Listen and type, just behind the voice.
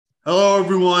Hello,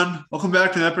 everyone. Welcome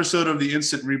back to an episode of the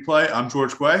Instant Replay. I'm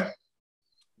George Quay.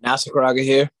 Nasser Karaga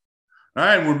here. All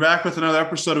right, we're back with another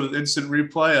episode of Instant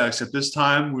Replay, except this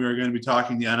time we are going to be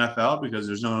talking the NFL because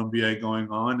there's no NBA going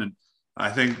on. And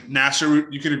I think, Nasser,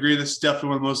 you can agree this is definitely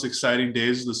one of the most exciting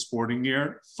days of the sporting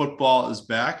year. Football is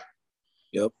back.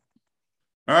 Yep.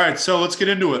 All right, so let's get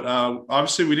into it.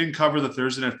 Obviously, we didn't cover the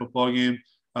Thursday night football game.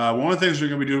 One of the things we're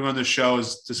going to be doing on this show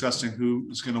is discussing who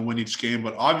is going to win each game.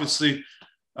 But obviously,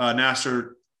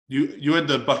 Nasser, you had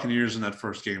the Buccaneers in that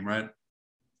first game, right?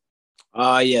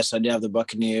 Yes, I did have the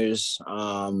Buccaneers.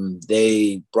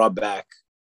 They brought back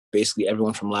basically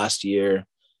everyone from last year.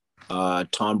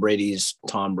 Tom Brady's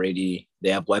Tom Brady. They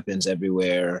have weapons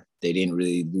everywhere. They didn't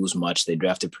really lose much. They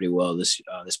drafted pretty well this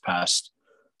past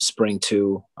spring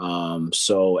too.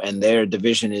 And their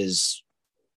division is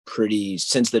pretty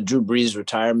since the Drew Brees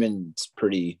retirement. It's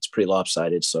pretty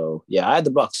lopsided. So yeah, I had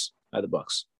the Bucks.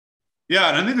 Yeah,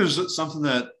 and I think there's something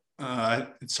that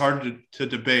it's hard to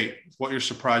debate what you're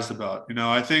surprised about.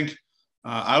 I think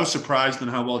I was surprised in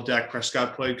how well Dak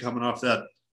Prescott played coming off that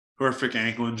horrific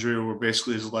ankle injury where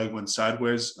basically his leg went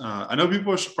sideways. I know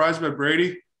people are surprised by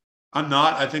Brady. I'm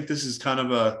not. I think this is kind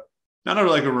of not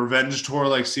like a revenge tour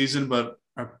like season, but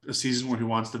a season where he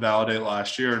wants to validate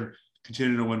last year and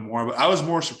continue to win more. But I was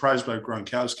more surprised by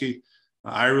Gronkowski.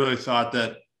 I really thought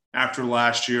that after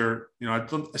last year, I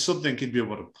still think he'd be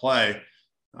able to play,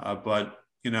 but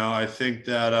I think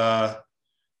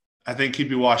he'd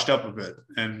be washed up a bit,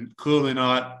 and clearly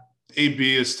not.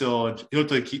 AB is still he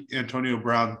looked like Antonio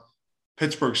Brown,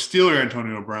 Pittsburgh Steeler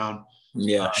Antonio Brown.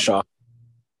 Yeah, shock.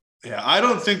 Yeah, I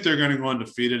don't think they're going to go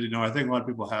undefeated. I think a lot of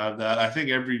people have that. I think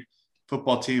every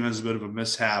football team has a bit of a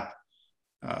mishap,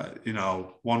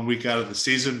 1 week out of the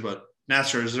season. But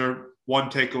Nasser, is there one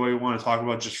takeaway you want to talk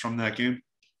about just from that game?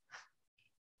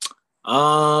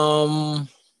 Um,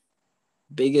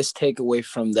 Biggest takeaway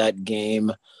from that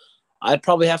game, I'd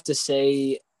probably have to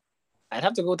say I'd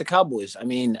have to go with the Cowboys. I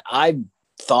mean, I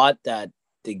thought that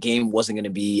the game wasn't going to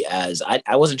be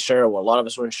I wasn't sure. Well, a lot of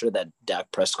us weren't sure that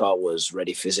Dak Prescott was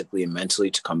ready physically and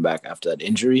mentally to come back after that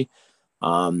injury.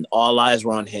 All eyes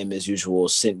were on him as usual,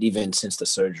 even since the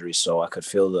surgery. So I can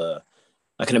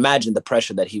imagine the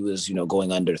pressure that he was,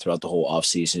 going under throughout the whole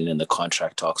offseason and the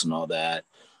contract talks and all that.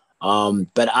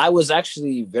 But I was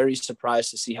actually very surprised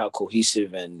to see how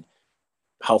cohesive and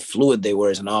how fluid they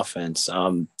were as an offense.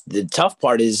 The tough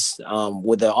part is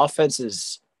with the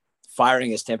offenses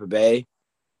firing as Tampa Bay,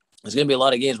 there's going to be a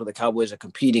lot of games where the Cowboys are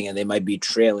competing and they might be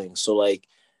trailing. So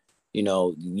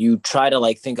you try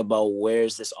to think about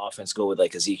where's this offense go with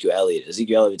Ezekiel Elliott.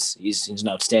 Ezekiel Elliott, he's an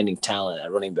outstanding talent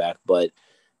at running back, but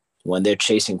when they're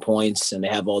chasing points and they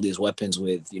have all these weapons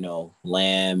with,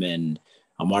 Lamb and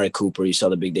Amari Cooper, you saw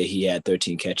the big day he had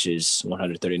 13 catches,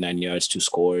 139 yards, 2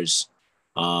 scores.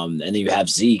 And then you have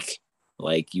Zeke,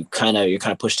 you're kind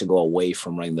of pushed to go away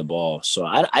from running the ball. So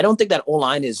I don't think that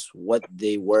O-line is what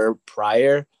they were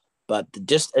prior, but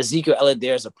just Ezekiel Elliott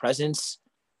there as a presence,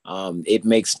 it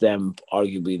makes them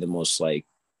arguably the most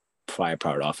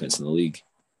firepower offense in the league.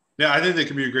 Yeah, I think they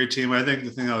could be a great team. I think the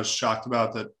thing I was shocked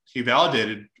about that he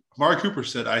validated, Amari Cooper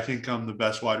said, I think I'm the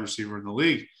best wide receiver in the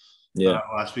league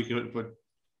last week. But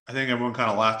I think everyone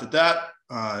kind of laughed at that.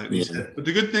 But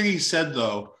the good thing he said,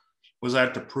 though, was I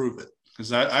have to prove it.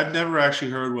 Because I've never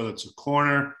actually heard whether it's a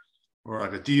corner or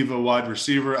a diva wide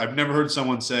receiver. I've never heard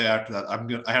someone say after that,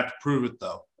 I have to prove it,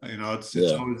 though. It's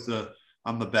always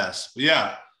I'm the best.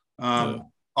 But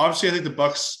obviously I think the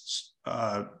Bucks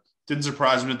didn't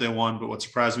surprise me that they won, but what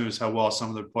surprised me was how well some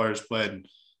of their players played and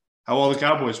how well the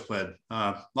Cowboys played.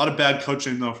 A lot of bad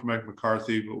coaching, though, from Mike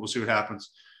McCarthy, but we'll see what happens.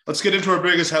 Let's get into our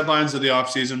biggest headlines of the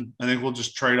offseason. I think we'll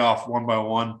just trade off one by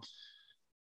one.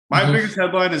 My biggest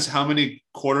headline is how many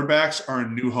quarterbacks are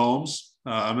in new homes.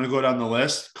 I'm going to go down the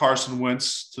list. Carson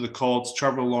Wentz to the Colts.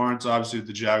 Trevor Lawrence, obviously, to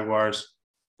the Jaguars.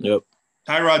 Yep.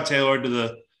 Tyrod Taylor to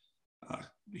the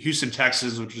Houston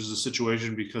Texans, which is a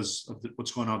situation because of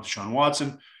what's going on with Deshaun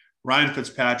Watson. Ryan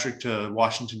Fitzpatrick to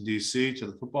Washington, D.C., to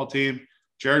the football team.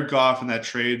 Jared Goff in that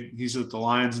trade. He's with the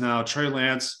Lions now. Trey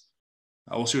Lance,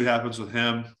 we'll see what happens with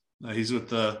him. He's with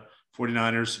the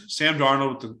 49ers. Sam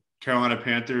Darnold with the Carolina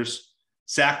Panthers.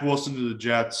 Zach Wilson to the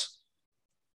Jets.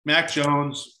 Mac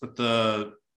Jones with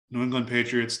the New England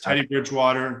Patriots. Teddy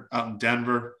Bridgewater out in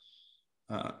Denver.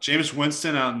 Jameis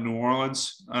Winston out in New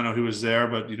Orleans. I don't know who was there,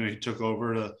 but, he took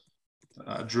over to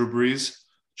Drew Brees.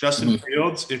 Justin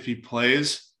Fields, if he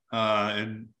plays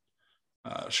in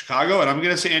Chicago. And I'm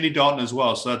going to say Andy Dalton as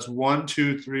well. So that's 1,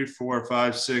 2, 3, 4,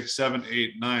 5, 6, 7,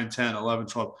 8, 9, 10, 11,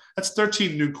 12. That's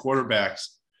 13 new quarterbacks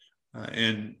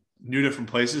in new different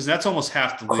places. That's almost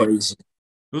half the league. Crazy.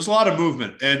 was a lot of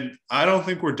movement, and I don't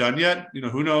think we're done yet.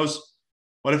 Who knows?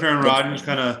 What if Aaron Rodgers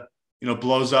kind of,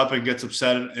 blows up and gets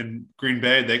upset in Green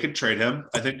Bay? They could trade him.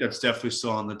 I think that's definitely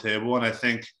still on the table. And I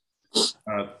think,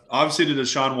 obviously, the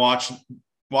Deshaun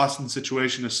Watson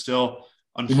situation is still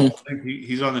unfolding. Mm-hmm.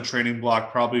 He's on the trading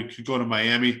block, probably could go to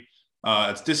Miami.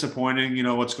 It's disappointing,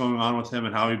 what's going on with him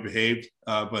and how he behaved.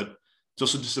 But it's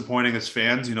also disappointing as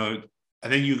fans. I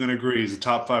think you can agree he's a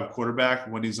top 5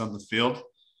 quarterback when he's on the field.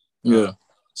 Yeah.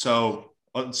 So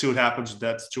let's see what happens with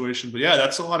that situation. But, yeah,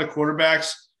 that's a lot of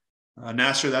quarterbacks.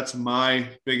 Nasser, that's my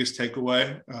biggest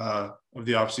takeaway of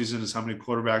the offseason is how many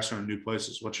quarterbacks are in new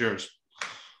places. What's yours?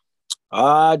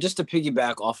 Just to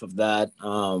piggyback off of that,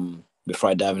 before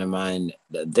I dive into mine,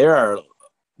 there are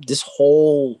this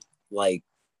whole,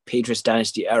 Patriots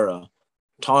dynasty era,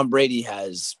 Tom Brady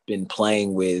has been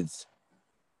playing with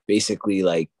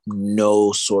basically,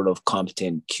 no sort of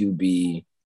competent QB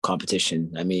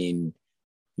competition. I mean,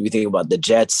 you think about the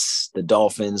Jets, the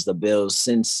Dolphins, the Bills,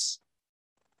 since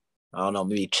I don't know,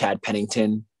 maybe Chad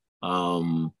Pennington.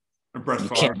 Brett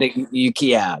Favre.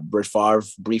 Brett Favre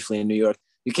briefly in New York.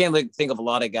 You can't think of a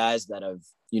lot of guys that have,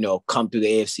 come through the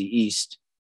AFC East,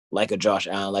 like a Josh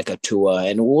Allen, like a Tua,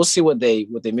 and we'll see what they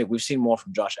make. We've seen more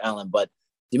from Josh Allen, but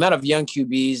the amount of young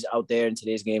QBs out there in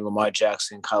today's game, Lamar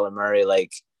Jackson, Kyler Murray,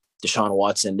 Deshaun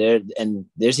Watson, and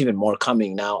there's even more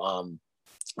coming now.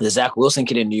 The Zach Wilson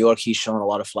kid in New York, he's shown a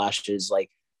lot of flashes.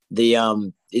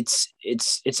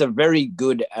 It's a very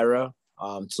good era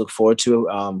to look forward to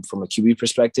from a QB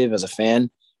perspective as a fan,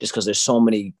 just because there's so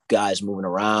many guys moving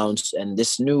around. And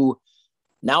this new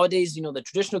nowadays, the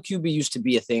traditional QB used to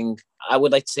be a thing. I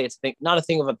would like to say it's not a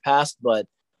thing of a past, but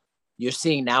you're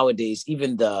seeing nowadays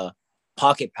even the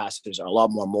pocket passers are a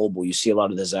lot more mobile. You see a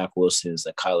lot of the Zach Wilsons,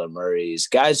 the Kyler Murrays,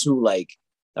 guys who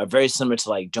are very similar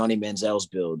to Johnny Manziel's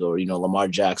build, or Lamar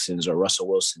Jackson's or Russell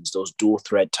Wilson's. Those dual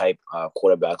threat type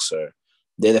quarterbacks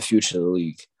they're the future of the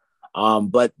league.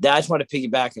 But I just want to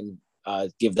piggyback and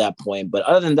give that point. But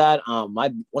other than that,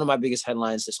 one of my biggest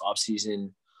headlines this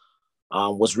offseason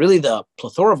was really the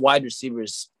plethora of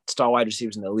star wide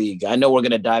receivers in the league. I know we're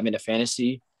going to dive into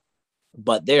fantasy,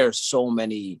 but there are so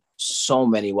many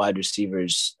wide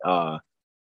receivers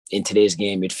in today's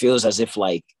game. It feels as if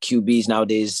QBs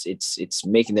nowadays, it's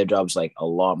making their jobs a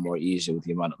lot more easier with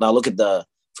the amount. Now look at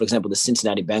for example, the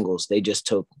Cincinnati Bengals. They just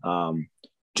took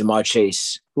Ja'Marr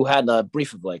Chase, who had a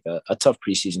brief of a tough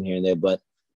preseason here and there, but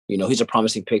he's a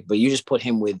promising pick. But you just put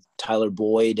him with Tyler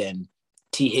Boyd and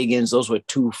T. Higgins. Those were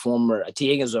two former. T.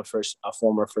 Higgins was a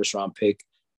former first round pick.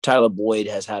 Tyler Boyd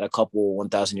has had a couple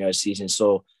 1,000-yard seasons.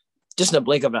 So just in a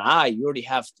blink of an eye, you already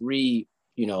have 3,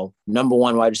 number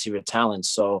 1 wide receiver talents.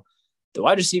 So the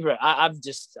wide receiver, I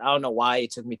don't know why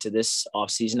it took me to this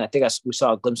offseason. I think we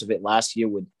saw a glimpse of it last year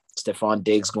with Stephon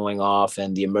Diggs going off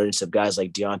and the emergence of guys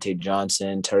like Deontay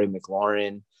Johnson, Terry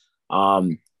McLaurin.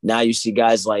 Now you see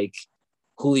guys like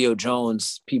Julio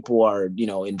Jones. People are,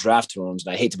 in draft rooms,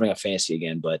 and I hate to bring up fantasy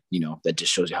again, but, that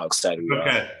just shows you how excited we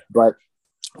are. But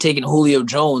taking Julio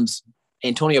Jones,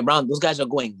 Antonio Brown, those guys are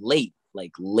going late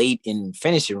in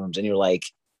fantasy rooms. And you're like,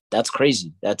 that's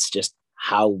crazy. That's just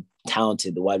how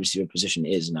talented the wide receiver position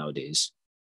is nowadays.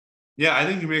 Yeah, I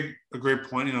think you make a great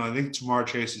point. I think Ja'Marr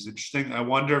Chase is interesting. I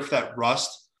wonder if that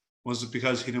rust was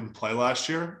because he didn't play last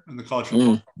year in the college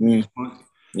football.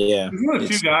 Yeah. He's one of the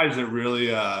few guys that really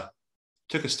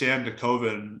took a stand to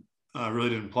COVID and really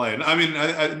didn't play. And I mean,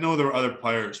 I know there were other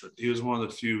players, but he was one of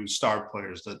the few star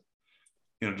players that,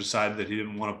 decided that he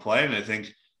didn't want to play. And I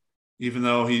think even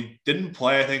though he didn't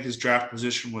play, I think his draft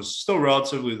position was still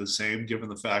relatively the same, given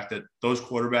the fact that those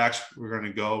quarterbacks were going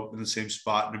to go in the same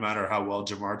spot, no matter how well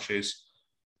Ja'Marr Chase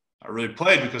really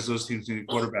played, because those teams needed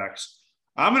quarterbacks.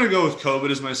 I'm going to go with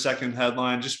COVID as my second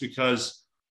headline, just because,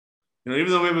 even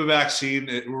though we have a vaccine,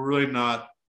 we're really not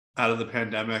out of the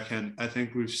pandemic. And I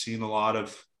think we've seen a lot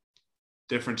of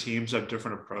different teams have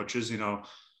different approaches.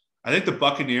 I think the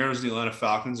Buccaneers and the Atlanta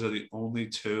Falcons are the only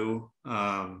two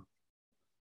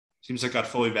teams that got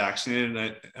fully vaccinated.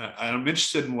 And I'm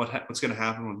interested in what's going to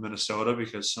happen with Minnesota,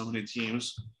 because so many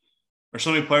teams or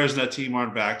so many players in that team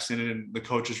aren't vaccinated, and the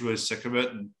coach is really sick of it.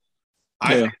 And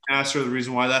I think, Nasser, the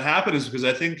reason why that happened is because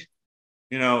I think,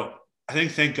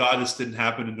 thank God this didn't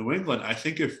happen in New England. I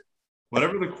think if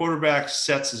whatever the quarterback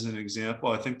sets as an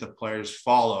example, I think the players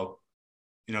follow,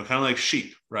 kind of like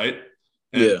sheep, right?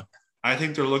 And I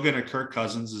think they're looking at Kirk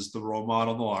Cousins as the role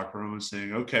model in the locker room and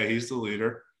saying, okay, he's the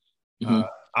leader.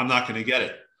 I'm not going to get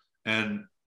it. And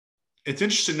it's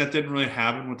interesting that didn't really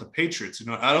happen with the Patriots.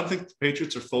 I don't think the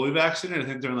Patriots are fully vaccinated. I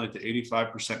think they're in the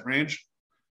 85% range.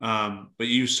 But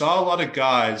you saw a lot of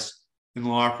guys in the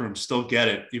locker room still get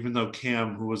it, even though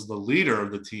Cam, who was the leader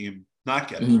of the team, not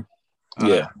get it.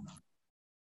 Yeah.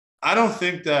 I don't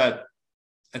think that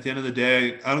at the end of the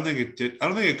day, I don't think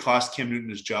it cost Cam Newton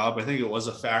his job. I think it was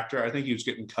a factor. I think he was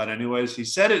getting cut anyways. He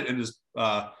said it in his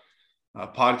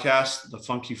podcast, The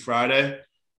Funky Friday.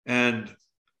 And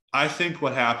I think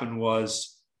what happened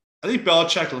was, I think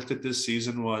Belichick looked at this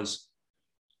season was,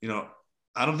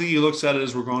 I don't think he looks at it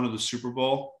as we're going to the Super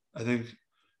Bowl. I think,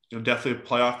 definitely a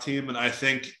playoff team. And I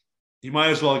think you might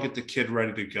as well get the kid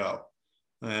ready to go.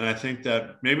 And I think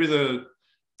that maybe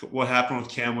what happened with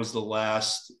Cam was the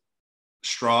last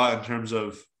straw in terms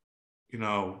of,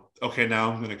 okay,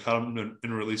 now I'm going to cut him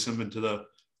and release him into the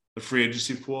free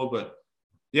agency pool. But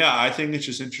yeah, I think it's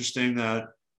just interesting that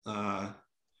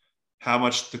how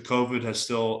much the COVID has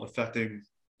still affecting,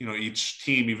 each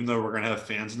team, even though we're going to have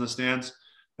fans in the stands.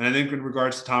 And I think in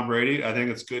regards to Tom Brady, I think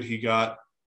it's good he got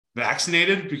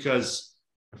vaccinated because,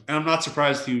 and I'm not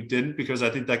surprised he didn't, because I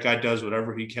think that guy does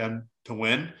whatever he can to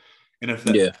win. And if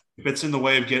it's in the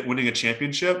way of winning a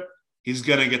championship, he's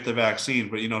going to get the vaccine.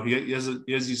 But, he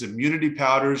has these immunity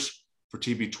powders for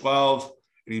TB12,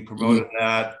 and he promoted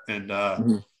that. And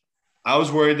I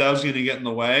was worried that was going to get in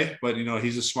the way, but,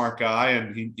 he's a smart guy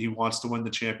and he wants to win the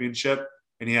championship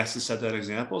and he has to set that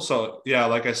example. So, yeah,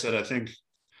 like I said, I think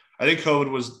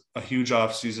COVID was a huge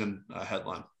offseason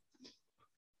headline.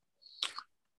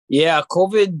 Yeah,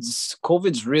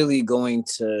 COVID's really going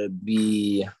to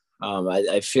be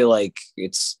I feel like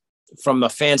it's, from a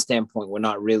fan standpoint, we're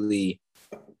not really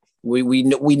we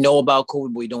know about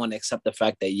COVID, but we don't want to accept the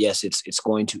fact that yes, it's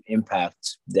going to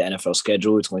impact the NFL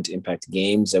schedule. It's going to impact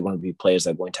games. There are going to be players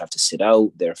that are going to have to sit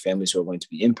out. There are families who are going to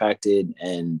be impacted,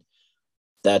 and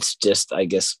that's just, I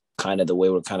guess, kind of the way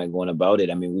we're kind of going about it.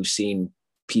 I mean, we've seen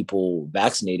people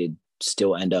vaccinated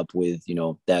still end up with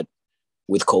that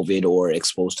with COVID or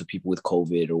exposed to people with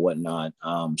COVID or whatnot.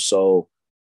 So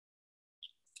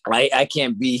I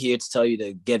can't be here to tell you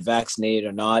to get vaccinated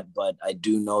or not, but I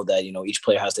do know that, each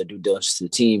player has their due diligence to the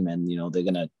team, and, they're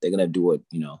going to do what,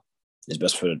 is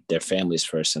best for their families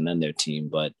first and then their team.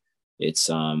 But it's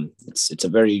a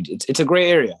gray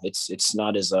area. It's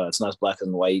not as black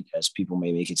and white as people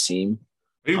may make it seem.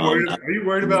 Are you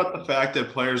worried about the fact that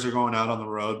players are going out on the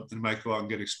road and might go out and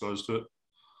get exposed to it?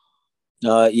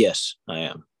 Yes, I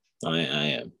am. I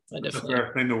am. I definitely. That's a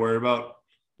fair thing to worry about.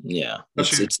 Yeah,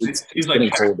 he's like getting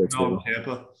colder too.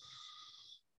 Tampa.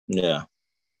 Yeah,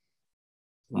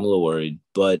 I'm a little worried,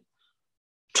 but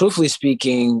truthfully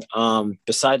speaking,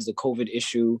 besides the COVID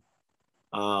issue,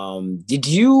 did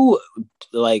you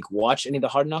watch any of the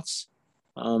Hard Knocks?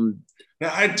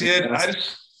 Yeah, I did.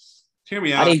 Hear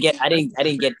me out. I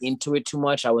didn't get into it too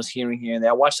much. I was hearing here and there.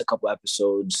 I watched a couple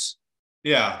episodes.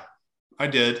 Yeah, I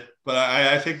did, but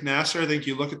I think Nasser. I think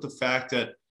you look at the fact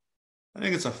that I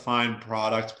think it's a fine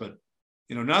product, but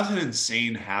nothing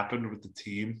insane happened with the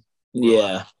team.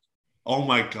 Yeah. Oh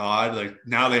my God!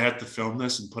 Now they have to film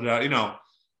this and put it out.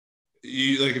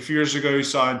 A few years ago, you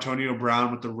saw Antonio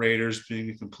Brown with the Raiders being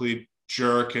a complete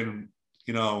jerk and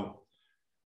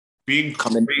being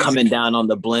coming down on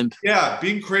the blimp. Yeah,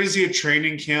 being crazy at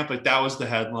training camp. That was the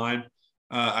headline.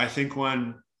 I think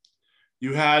when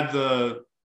you had the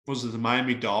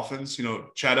Miami Dolphins,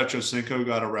 Chad Ochocinco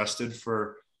got arrested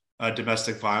for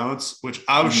domestic violence, which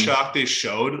I was shocked they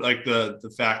showed,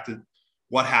 the fact that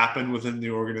what happened within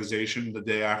the organization the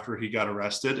day after he got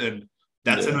arrested. And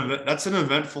that's an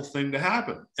eventful thing to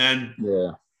happen. And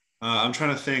I'm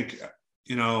trying to think,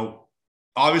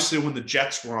 obviously when the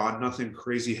Jets were on, nothing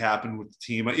crazy happened with the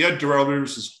team. Yeah, Darrelle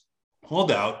Revis'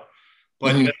 holdout,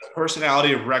 but the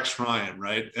personality of Rex Ryan,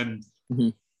 right? And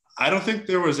I don't think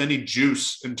there was any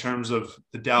juice in terms of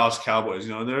the Dallas Cowboys.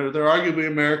 They're arguably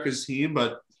America's team,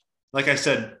 but like I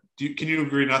said, can you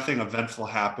agree nothing eventful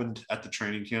happened at the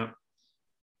training camp?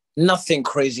 Nothing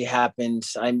crazy happened.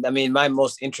 I mean, my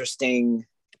most interesting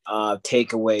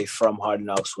takeaway from Hard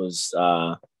Knocks was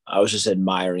I was just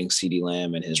admiring CeeDee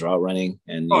Lamb and his route running.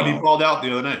 And he balled out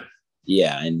the other night.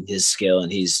 Yeah, and his skill,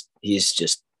 and he's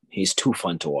too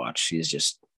fun to watch.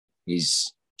 He's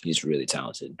really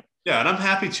talented. Yeah, and I'm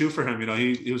happy too for him.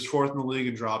 He was fourth in the league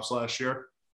in drops last year.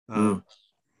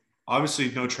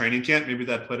 Obviously, no training camp. Maybe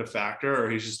that played a factor, or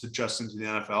he's just adjusting to the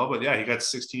NFL. But yeah, he got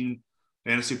 16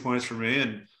 fantasy points for me,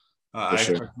 and I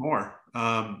expect more.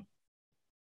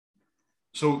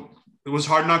 So it was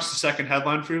Hard Knocks the second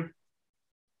headline for you?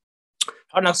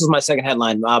 Hard Knocks was my second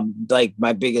headline.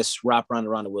 My biggest wraparound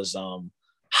around it was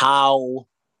how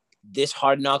this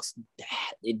Hard Knocks,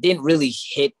 it didn't really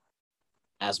hit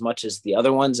as much as the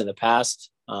other ones in the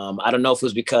past. I don't know if it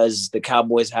was because the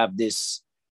Cowboys have this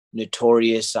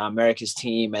notorious America's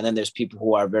team, and then there's people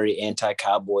who are very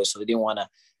anti-Cowboys, so they didn't want to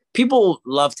people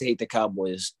love to hate the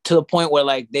Cowboys to the point where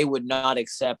like they would not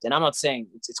accept. And I'm not saying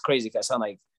it's crazy because I sound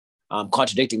like I'm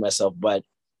contradicting myself, but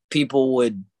people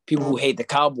who hate the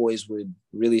Cowboys would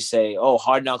really say, "Oh,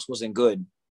 Hard Knocks wasn't good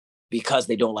because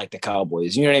they don't like the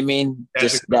Cowboys." You know what I mean?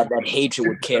 Just that hatred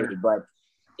would carry. But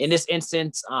in this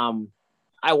instance,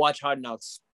 I watch Hard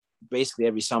Knocks basically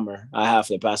every summer. I have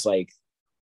for the past like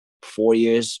 4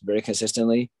 years, very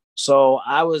consistently. So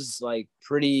I was like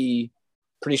pretty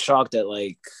shocked that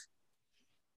like,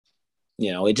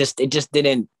 it just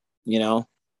didn't,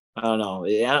 I don't know.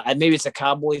 Maybe it's a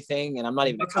Cowboy thing, and I'm not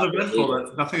even a Cowboy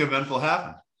hater. Nothing eventful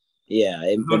happened. Yeah,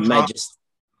 it might just,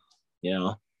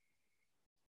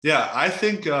 Yeah, I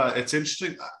think it's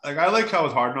interesting. Like I like how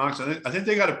with Hard Knocks, I think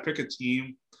they got to pick a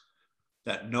team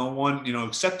that no one,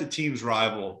 except the team's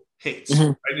rival hates.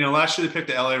 Mm-hmm. Right? Last year they picked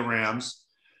the LA Rams.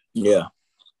 Yeah.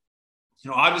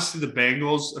 Obviously the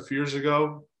Bengals a few years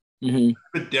ago, mm-hmm.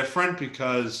 a bit different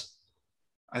because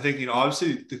I think,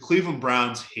 obviously the Cleveland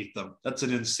Browns hate them. That's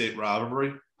an in-state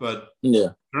rivalry, but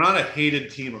they're not a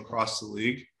hated team across the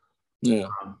league. Yeah.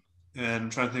 And I'm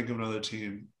trying to think of another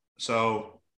team.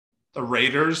 So the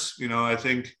Raiders, I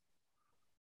think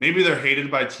maybe they're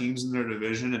hated by teams in their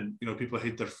division and, people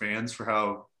hate their fans for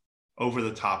how over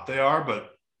the top they are.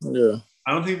 But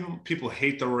I don't think people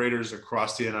hate the Raiders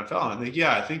across the NFL. And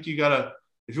I think you got to,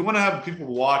 if you want to have people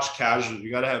watch casually,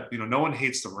 you got to have, no one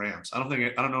hates the Rams. I don't know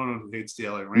anyone who hates the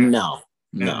LA Rams.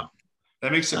 No.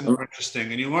 That makes it more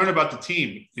interesting. And you learn about the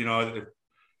team,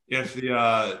 if the,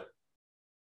 I'm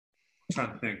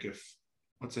trying to think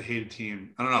what's a hated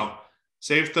team? I don't know.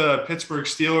 Say if the Pittsburgh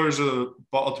Steelers or the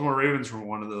Baltimore Ravens were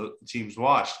one of the teams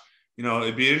watched,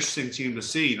 it'd be an interesting team to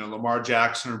see, Lamar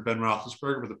Jackson or Ben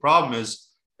Roethlisberger. But the problem is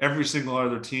every single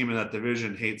other team in that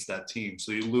division hates that team.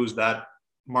 So you lose that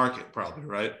market probably,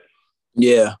 right?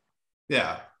 Yeah.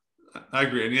 Yeah, I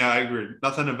agree. And I agree.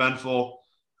 Nothing eventful,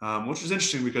 which is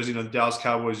interesting because, the Dallas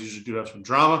Cowboys usually do have some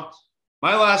drama.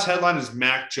 My last headline is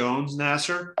Mac Jones,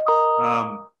 Nasser.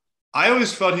 I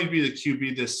always felt he'd be the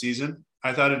QB this season.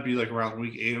 I thought it'd be like around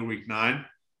week 8 or week 9,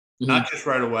 not just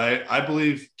right away. I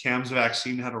believe Cam's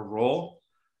vaccine had a role,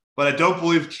 but I don't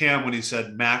believe Cam when he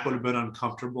said Mac would have been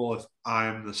uncomfortable if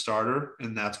I'm the starter,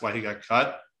 and that's why he got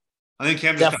cut. I think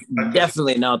Cam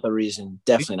definitely not the reason.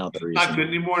 Definitely not the reason. Not good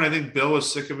anymore, and I think Bill was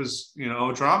sick of his,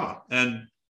 drama. And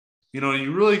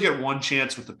you really get one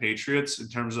chance with the Patriots in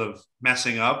terms of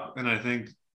messing up, and I think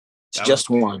it's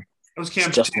just one. It was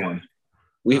Cam's just one.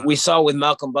 We saw with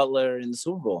Malcolm Butler in the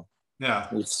Super Bowl. Yeah.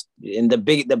 In the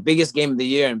biggest game of the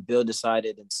year, and Bill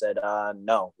decided and said,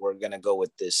 no, we're gonna go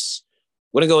with this.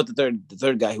 We're gonna go with the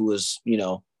third guy who was,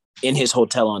 in his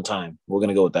hotel on time. We're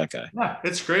gonna go with that guy. Yeah,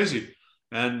 it's crazy.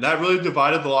 And that really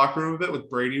divided the locker room a bit with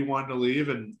Brady wanting to leave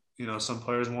and, some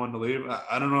players wanting to leave.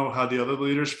 I don't know how the other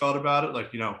leaders felt about it.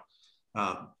 Like,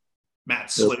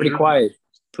 Matt Slater. Pretty quiet.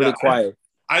 Quiet.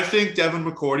 I think Devin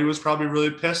McCourty was probably really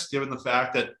pissed given the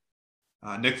fact that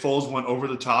Nick Foles went over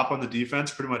the top on the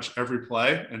defense pretty much every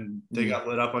play, and they got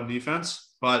lit up on defense.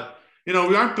 But, we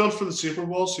aren't built for the Super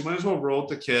Bowl, so you might as well roll with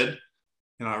the kid.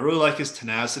 I really like his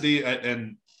tenacity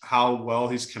and how well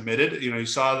he's committed. You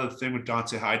saw the thing with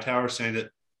Dante Hightower saying that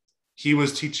he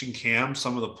was teaching Cam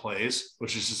some of the plays,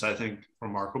 which is just, I think,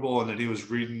 remarkable, and that he was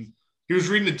reading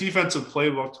the defensive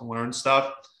playbook to learn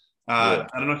stuff. I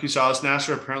don't know if you saw this,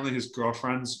 Nasser. Apparently his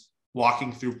girlfriend's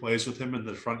walking through plays with him in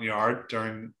the front yard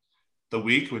during the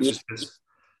week, which is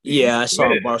I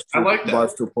saw a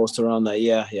Barstool post around that.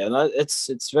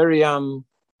 It's very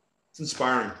it's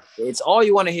inspiring. It's all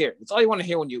you want to hear. It's all you want to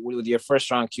hear when you with your first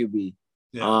round QB.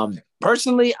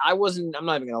 Personally, I'm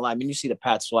not even gonna lie. I mean, you see the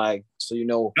Pats flag, so you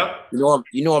know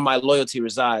where my loyalty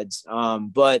resides.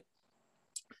 But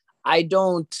I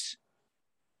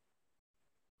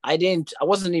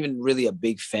wasn't even really a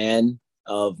big fan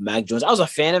of Mac Jones. I was a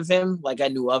fan of him, like I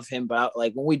knew of him, but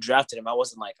when we drafted him, I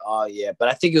wasn't like, oh yeah. But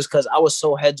I think it was because I was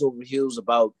so heads over heels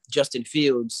about Justin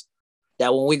Fields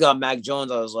that when we got Mac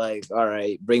Jones, I was like, all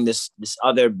right, bring this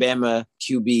other Bama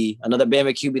QB, another Bama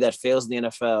QB that fails the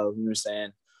NFL. You know what I'm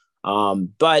saying?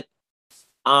 But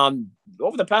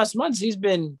over the past months, he's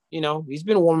been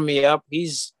warming me up.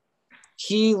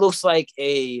 He looks like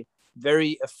a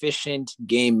very efficient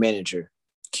game manager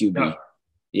QB.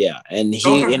 Yeah, and he's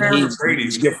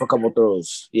good for a couple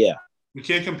throws. Yeah, we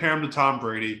can't compare him to Tom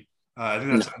Brady. I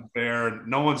think that's unfair.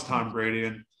 No one's Tom Brady,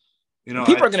 and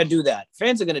people are going to do that.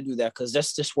 Fans are going to do that because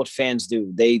that's just what fans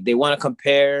do. They want to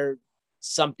compare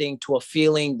something to a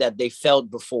feeling that they felt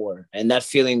before, and that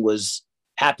feeling was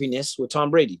happiness with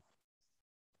Tom Brady.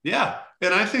 Yeah,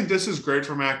 and I think this is great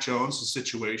for Mac Jones'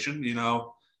 situation.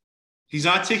 He's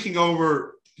not taking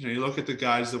over you look at the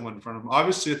guys that went in front of him.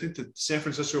 Obviously, I think the San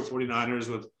Francisco 49ers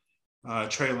with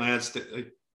Trey Lance,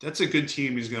 that's a good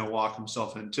team he's going to walk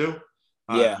himself into.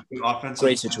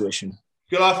 Great situation.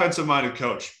 Good offensive-minded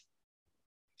coach.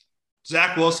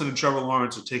 Zach Wilson and Trevor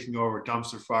Lawrence are taking over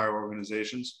dumpster fire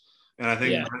organizations. And I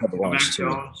think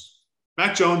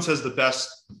Mac Jones has the best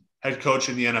head coach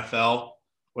in the NFL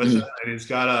with it. And he's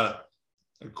got a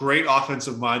great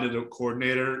offensive-minded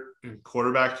coordinator and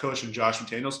quarterback coach in Josh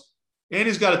McDaniels. And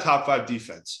he's got a top 5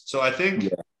 defense. So I think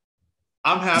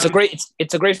I'm happy.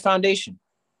 It's a great foundation.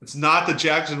 It's not the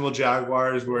Jacksonville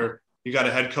Jaguars where you got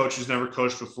a head coach who's never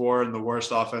coached before and the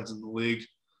worst offense in the league.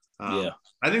 I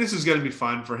think this is going to be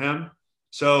fun for him.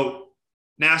 So,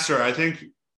 Nasser, I think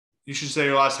you should say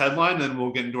your last headline, then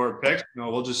we'll get into our pick.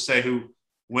 We'll just say who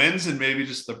wins and maybe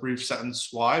just a brief sentence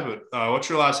why. But what's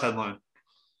your last headline?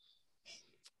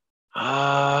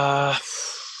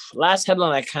 Last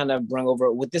headline I kind of brung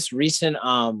over with this recent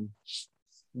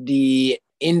the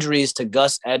injuries to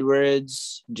Gus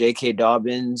Edwards, J.K.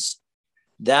 Dobbins.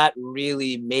 That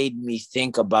really made me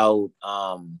think about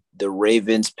the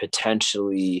Ravens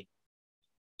potentially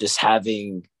just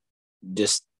having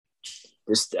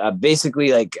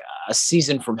basically like a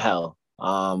season from hell.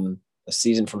 A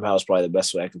season from hell is probably the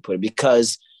best way I could put it,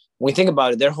 because when you think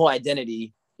about it, their whole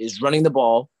identity is running the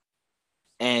ball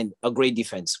and a great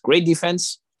defense. Great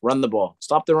defense, run the ball.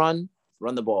 Stop the run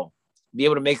the ball. Be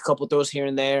able to make a couple throws here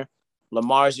and there.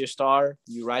 Lamar's your star.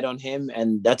 You ride on him,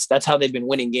 and that's how they've been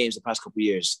winning games the past couple of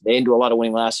years. They didn't do a lot of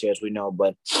winning last year, as we know,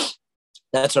 but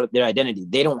that's their identity.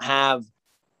 They don't have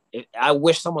 – I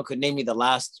wish someone could name me the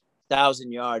last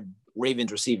 1,000-yard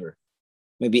Ravens receiver.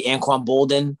 Maybe Anquan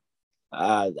Bolden.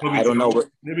 I don't know.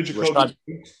 Maybe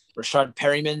Rashad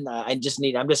Perryman. I'm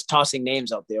just tossing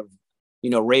names out there.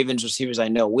 Ravens receivers I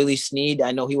know. Willie Snead.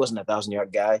 I know he wasn't a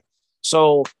 1,000-yard guy.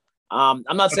 So – I'm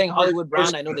not saying Hollywood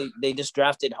Brown. I know they just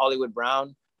drafted Hollywood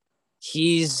Brown.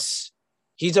 He's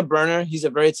a burner. He's a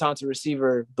very talented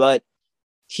receiver, but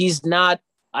he's not.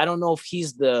 I don't know if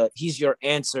he's your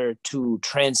answer to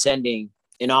transcending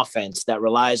an offense that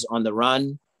relies on the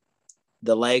run,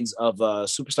 the legs of a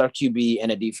superstar QB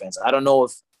and a defense. I don't know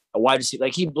if a wide receiver,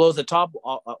 like he blows the top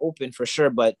open for sure,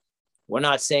 but we're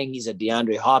not saying he's a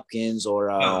DeAndre Hopkins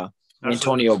or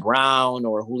Antonio Brown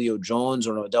or Julio Jones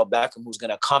or Odell Beckham who's going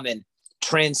to come and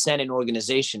transcend an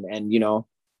organization. And,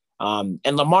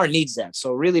 and Lamar needs that.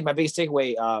 So really my biggest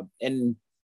takeaway and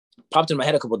popped in my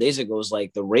head a couple of days ago is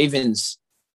like the Ravens,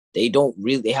 they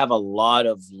have a lot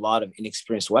of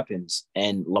inexperienced weapons.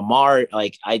 And Lamar,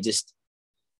 like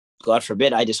God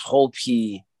forbid, I just hope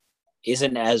he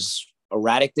isn't as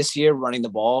erratic this year running the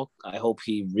ball. I hope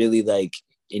he really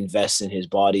invests in his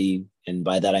body. And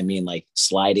by that, I mean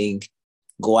sliding,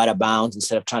 go out of bounds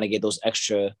instead of trying to get those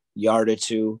extra yard or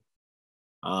two.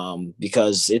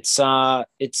 Because it's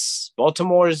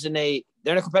Baltimore's they're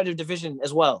in a competitive division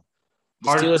as well.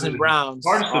 The Steelers and Browns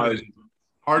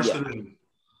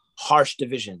harsh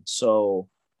division. So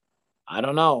I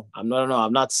don't know. I'm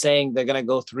not saying they're gonna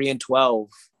go 3-12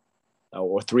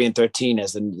 or 3-13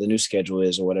 as the new schedule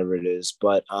is or whatever it is.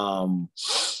 But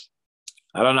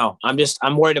I don't know.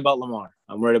 I'm worried about Lamar.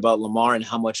 I'm worried about Lamar and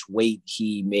how much weight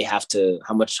he may have to,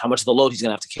 how much of the load he's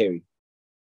gonna have to carry.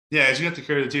 Yeah, he's gonna have to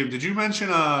carry the team. Did you mention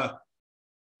what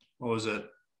was it?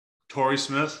 Torrey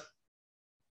Smith?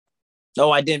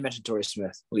 No, I didn't mention Torrey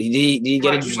Smith. Did he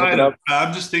get it? Look it up?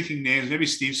 I'm just thinking names. Maybe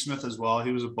Steve Smith as well.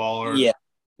 He was a baller.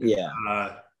 Yeah.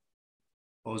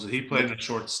 What was it? He played in a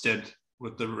short stint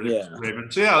with the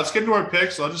Ravens. So let's get into our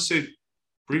picks. I'll just say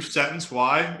brief sentence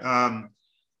why.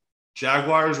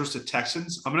 Jaguars versus the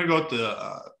Texans. I'm going to go with the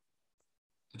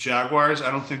Jaguars.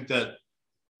 I don't think that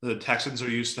the Texans are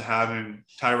used to having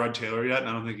Tyrod Taylor yet, and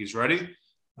I don't think he's ready.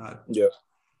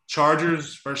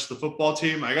 Chargers versus the football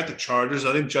team. I got the Chargers.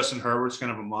 I think Justin Herbert's going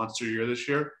to have a monster year this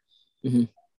year. Mm-hmm.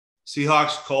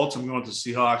 Seahawks, Colts. I'm going with the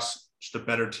Seahawks. Just a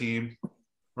better team.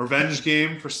 Revenge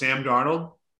game for Sam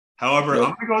Darnold. However, I'm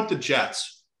going to go with the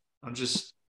Jets. I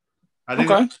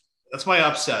think that's my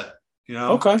upset.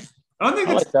 Okay. I don't think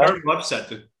it's a terrible upset.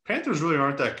 The Panthers really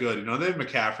aren't that good. They have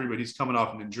McCaffrey, but he's coming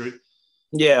off an injury.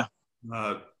 Yeah.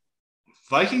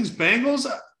 Vikings, Bengals.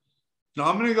 No,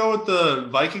 I'm going to go with the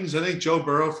Vikings. I think Joe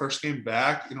Burrow, first game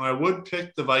back. I would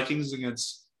pick the Vikings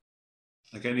against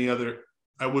any other.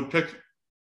 I would pick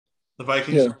the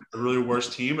Vikings, a really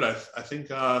worst team, but I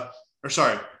think I'm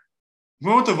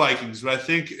going with the Vikings, but I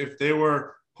think if they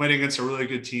were playing against a really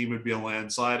good team, it'd be a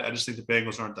landslide. I just think the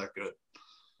Bengals aren't that good.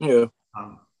 Yeah.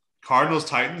 Cardinals,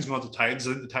 Titans, going with the Titans.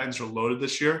 I think the Titans are loaded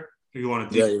this year. You want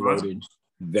to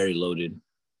very loaded.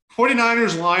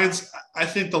 49ers, Lions. I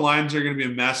think the Lions are going to be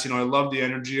a mess. I love the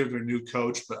energy of their new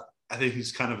coach, but I think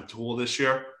he's kind of a tool this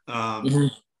year.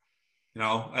 Mhm.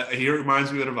 He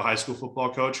reminds me of a high school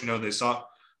football coach. They saw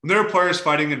when there were players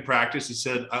fighting in practice, he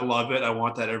said, "I love it. I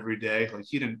want that every day." Like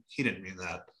he didn't mean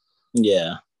that.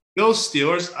 Yeah. Bills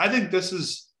Steelers. I think this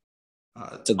is.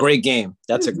 It's a great game.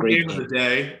 That's a great game of the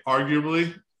day,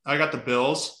 arguably. I got the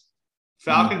Bills.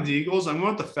 Falcons, Eagles. I'm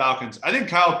going with the Falcons. I think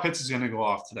Kyle Pitts is going to go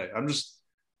off today. I'm just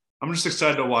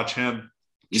excited to watch him.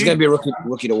 He's going to be a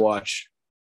rookie to watch.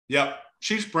 Yep.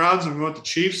 Chiefs, Browns. I'm going with the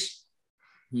Chiefs.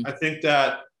 I think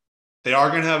that they are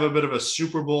going to have a bit of a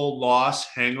Super Bowl loss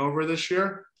hangover this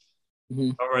year.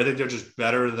 However, I think they're just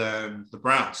better than the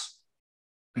Browns.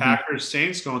 Packers,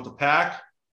 Saints, going with the Pack.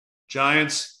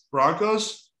 Giants,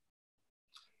 Broncos.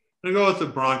 I'm going to go with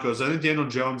the Broncos. I think Daniel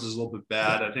Jones is a little bit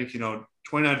bad. I think,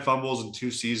 29 fumbles in 2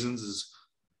 seasons is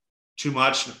too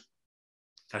much.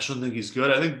 I shouldn't think he's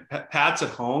good. I think Pat's at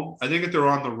home. I think if they're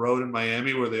on the road in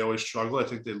Miami where they always struggle, I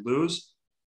think they lose.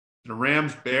 The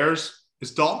Rams, Bears.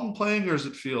 Is Dalton playing or is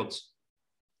it Fields?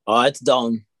 It's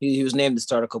Dalton. He was named to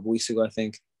start a couple weeks ago, I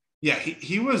think. Yeah,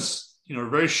 he was, a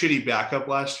very shitty backup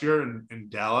last year in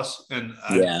Dallas. And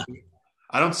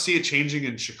I don't see it changing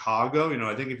in Chicago.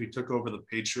 I think if he took over the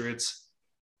Patriots,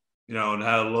 and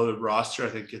had a loaded roster, I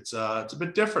think it's a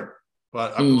bit different.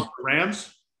 But I'm going with the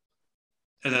Rams.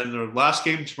 And then the last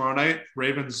game tomorrow night,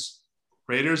 Ravens,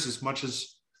 Raiders, as much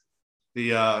as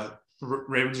the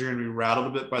Ravens are going to be rattled a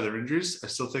bit by their injuries, I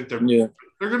still think they're going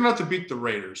to have to beat the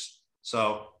Raiders.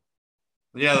 So,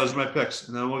 yeah, those are my picks.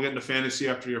 And then we'll get into fantasy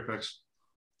after your picks.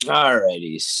 All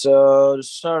righty. So to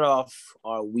start off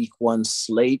our week 1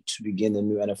 slate to begin the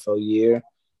new NFL year,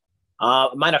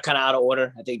 mine are kind of out of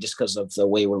order. I think just because of the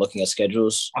way we're looking at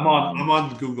schedules. I'm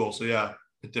on Google, so yeah,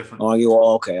 it's different. Oh, you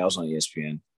okay? I was on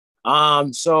ESPN.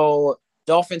 So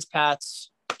Dolphins,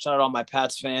 Pats. Shout out all my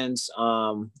Pats fans.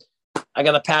 I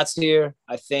got the Pats here.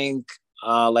 I think,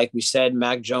 like we said,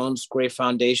 Mac Jones, great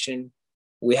foundation.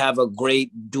 We have a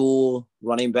great dual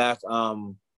running back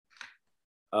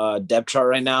depth chart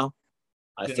right now.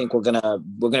 I think we're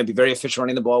gonna be very efficient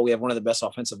running the ball. We have one of the best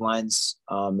offensive lines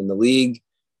in the league.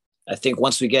 I think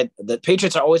once we get the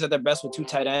Patriots are always at their best with 2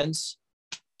 tight ends.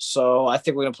 So I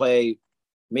think we're gonna play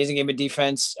amazing game of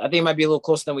defense. I think it might be a little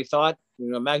closer than we thought.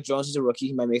 Mac Jones is a rookie.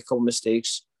 He might make a couple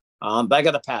mistakes. But I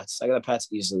got the Pats. I got the Pats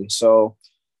easily. So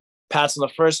Pats on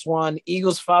the first one.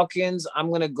 Eagles, Falcons.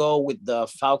 I'm gonna go with the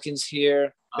Falcons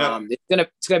here. It's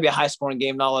gonna be a high scoring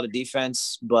game, not a lot of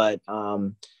defense, but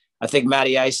I think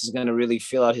Matty Ice is gonna really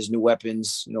feel out his new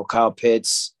weapons. Kyle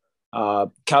Pitts.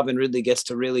 Calvin Ridley gets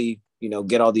to really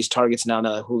get all these targets now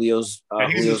that Julio's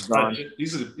gone.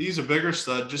 He's a bigger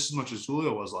stud just as much as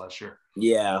Julio was last year.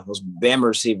 Yeah, those Bama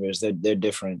receivers, they're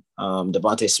different.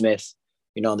 Devontae Smith,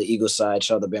 on the Eagles side,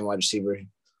 shout out the Bama wide receiver.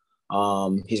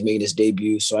 He's making his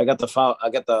debut. So I got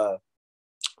the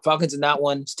Falcons in that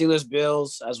one. Steelers,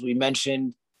 Bills, as we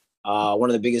mentioned, one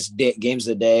of the biggest games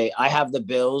of the day. I have the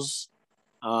Bills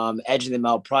edging them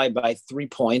out probably by 3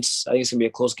 points. I think it's gonna be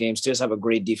a close game. Steelers have a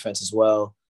great defense as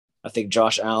well. I think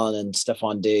Josh Allen and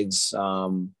Stephon Diggs,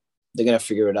 they're gonna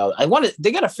figure it out.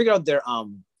 They gotta figure out their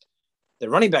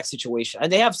running back situation.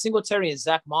 And they have Singletary and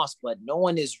Zach Moss, but no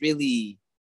one is really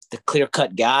the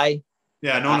clear-cut guy.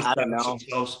 Yeah, I don't know.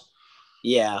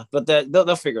 Yeah, but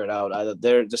they'll figure it out.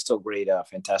 They're still great,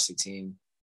 fantastic team.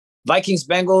 Vikings,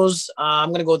 Bengals. I'm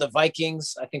going to go with the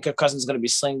Vikings. I think Kirk Cousins is going to be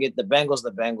slinging it. The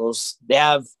Bengals. They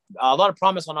have a lot of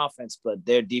promise on offense, but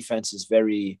their defense is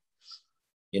very,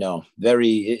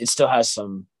 it still has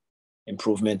some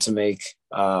improvement to make.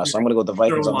 So I'm going to go with the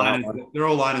Vikings on that one. Their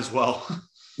O-line as well.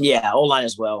 Yeah, O-line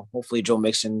as well. Hopefully Joe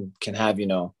Mixon can have,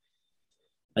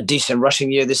 a decent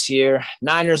rushing year this year.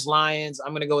 Niners, Lions.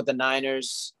 I'm going to go with the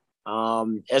Niners.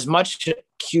 As much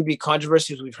QB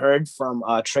controversy as we've heard from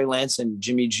Trey Lance and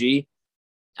Jimmy G,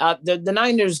 the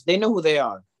Niners, they know who they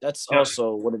are. That's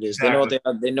also what it is. Exactly. They know what they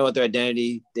are. They know what their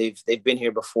identity. They've been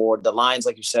here before. The Lions,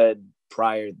 like you said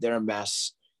prior, they're a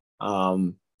mess.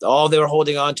 All they were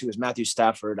holding on to is Matthew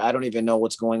Stafford. I don't even know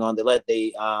what's going on.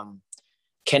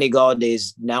 Kenny Galladay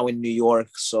is now in New York,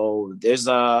 so there's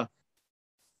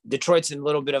Detroit's in a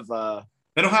little bit of a.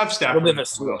 They don't have Stafford. A little bit of a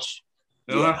switch.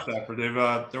 They don't have Stafford.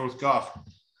 They're with Goff.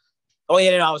 Oh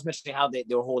yeah, no, I was mentioning how they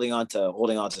were holding on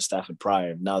to Stafford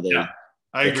prior. Now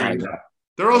I agree with that.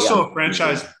 They're also a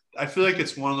franchise. I feel like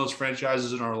it's one of those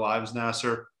franchises in our lives,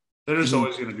 Nasser. They're just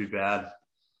always going to be bad.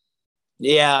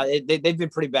 Yeah, they've been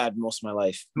pretty bad most of my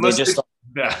life.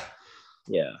 Yeah.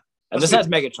 And besides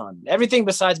Megatron, everything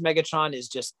besides Megatron is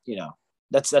just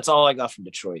that's all I got from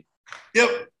Detroit.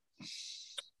 Yep.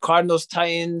 Cardinals,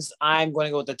 Titans. I'm going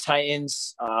to go with the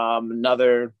Titans.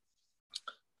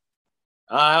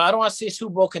 I don't want to say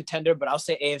Super Bowl contender, but I'll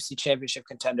say AFC Championship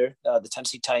contender. The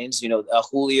Tennessee Titans.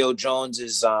 Julio Jones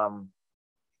is.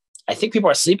 I think people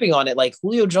are sleeping on it. Like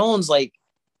Julio Jones, like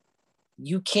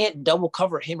you can't double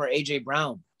cover him or AJ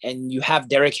Brown, and you have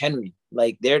Derrick Henry.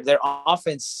 Like their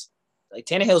offense. Like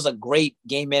Tannehill's a great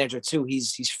game manager too.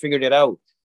 He's figured it out.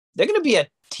 They're going to be a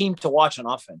team to watch on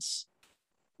offense.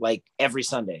 Like every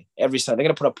Sunday. They're going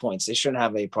to put up points. They shouldn't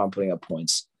have any problem putting up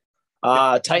points.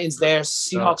 Titans there,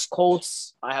 Seahawks,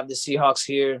 Colts. I have the Seahawks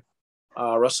here.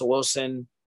 Russell Wilson,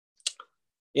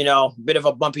 bit of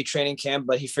a bumpy training camp,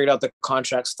 but he figured out the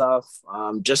contract stuff.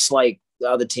 Just like the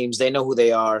other teams, they know who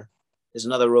they are. There's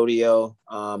another rodeo.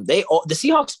 The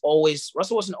Seahawks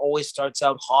Russell Wilson always starts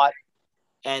out hot,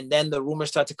 and then the rumors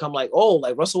start to come like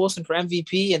Russell Wilson for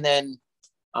MVP, and then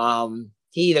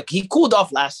he cooled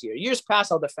off last year. Years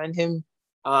past, I'll defend him,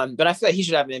 but I feel like he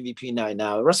should have an MVP night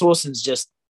now. Russell Wilson's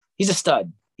he's a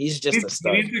stud. He's just a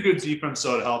stud. He needs a good defense,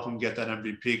 though, to help him get that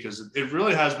MVP because it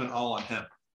really has been all on him,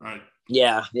 right?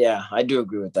 Yeah, I do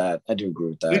agree with that.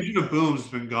 Legion of Boom's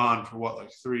been gone for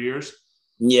 3 years?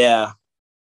 Yeah.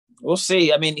 We'll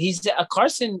see. I mean,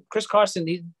 Chris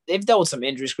Carson, they've dealt with some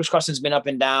injuries. Chris Carson's been up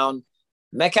and down.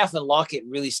 Metcalf and Lockett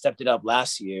really stepped it up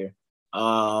last year.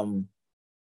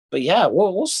 But yeah,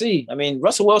 we'll see. I mean,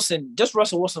 Russell Wilson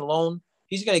alone,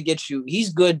 he's going to get you –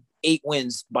 he's good 8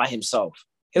 wins by himself.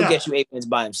 He'll get you 8 wins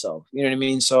by himself. You know what I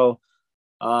mean? So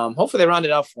hopefully they round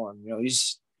it out for him.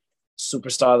 He's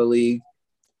superstar of the league.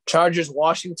 Chargers,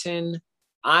 Washington.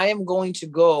 I am going to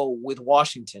go with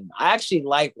Washington. I actually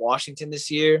like Washington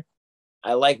this year.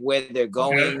 I like where they're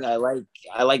going. Okay.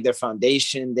 I like their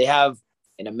foundation. They have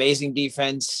an amazing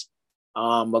defense,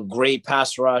 a great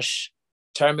pass rush.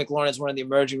 Terry McLaurin is one of the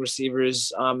emerging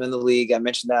receivers in the league. I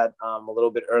mentioned that a little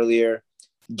bit earlier.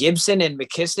 Gibson and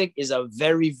McKissick is a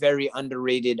very, very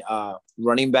underrated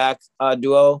running back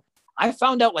duo. I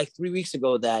found out 3 weeks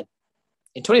ago that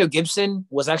Antonio Gibson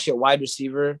was actually a wide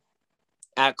receiver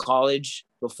at college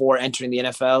before entering the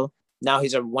NFL. Now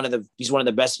he's one of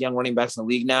the best young running backs in the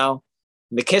league now.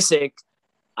 McKissick,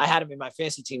 I had him in my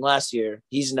fantasy team last year.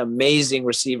 He's an amazing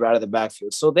receiver out of the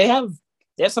backfield. So they have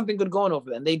something good going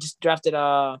over them. They just drafted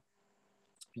who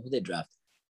did they draft?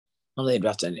 Who did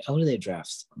they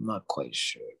draft? I'm not quite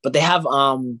sure. But they have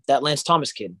that Lance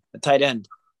Thomas kid, the tight end.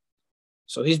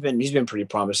 So he's been pretty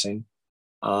promising.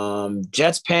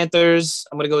 Jets, Panthers.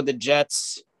 I'm gonna go with the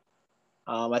Jets.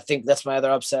 I think that's my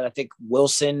other upset. I think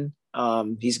Wilson.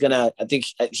 He's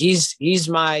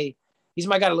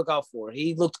my guy to look out for.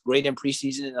 He looked great in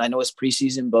preseason. I know it's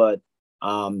preseason, but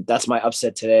that's my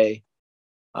upset today.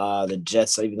 The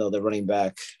Jets, even though they're running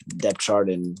back depth chart,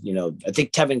 and I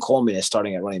think Tevin Coleman is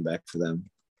starting at running back for them,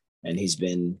 and he's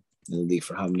been in the league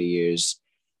for how many years?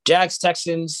 Jags,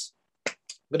 Texans. I'm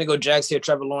gonna go Jags here.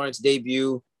 Trevor Lawrence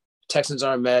debut. Texans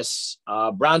are a mess.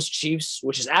 Browns, Chiefs,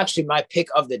 which is actually my pick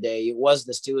of the day. It was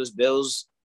the Steelers, Bills,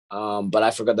 but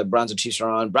I forgot the Browns and Chiefs are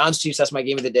on. Browns, Chiefs, that's my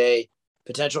game of the day.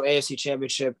 Potential AFC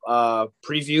Championship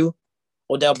preview.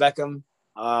 Odell Beckham,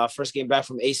 first game back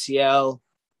from ACL.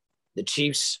 The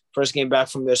Chiefs, first game back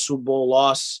from their Super Bowl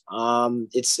loss.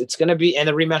 It's going to be – and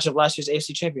the rematch of last year's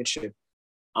AFC Championship.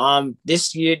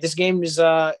 This game is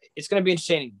it's going to be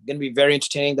entertaining. Going to be very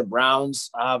entertaining. The Browns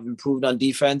have improved on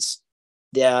defense.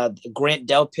 Grant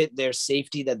Delpit, their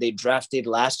safety that they drafted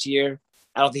last year,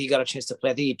 I don't think he got a chance to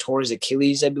play. I think he tore his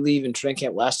Achilles, I believe, in training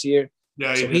camp last year.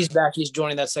 Yeah, so he's back. He's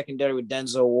joining that secondary with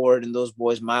Denzel Ward and those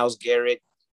boys. Myles Garrett,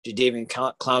 Jadeveon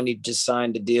Clowney just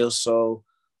signed a deal. So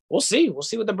we'll see. We'll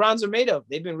see what the Browns are made of.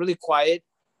 They've been really quiet.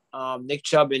 Nick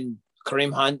Chubb and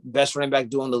Kareem Hunt, best running back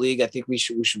duo in the league. I think we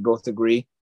should both agree.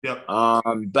 Yep.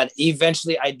 But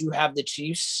eventually, I do have the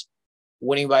Chiefs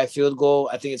winning by a field goal.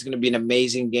 I think it's going to be an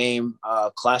amazing game.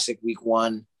 Classic Week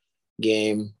 1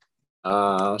 game.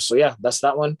 So yeah, that's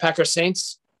that one. Packers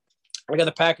Saints. I got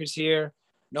the Packers here.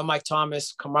 No Mike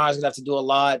Thomas. Kamara's gonna have to do a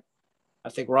lot. I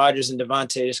think Rodgers and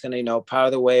Devontae are just gonna, power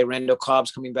the way. Randall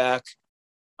Cobb's coming back.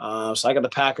 So I got the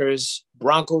Packers.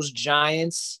 Broncos,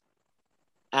 Giants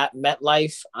at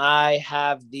MetLife. I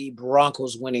have the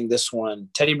Broncos winning this one.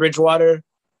 Teddy Bridgewater,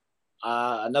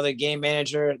 another game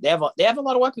manager. They have a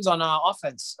lot of weapons on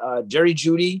offense. Jerry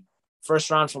Jeudy, first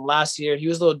round from last year. He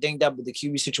was a little dinged up, but the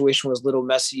QB situation was a little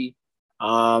messy.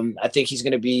 I think he's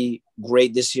going to be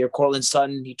great this year. Cortland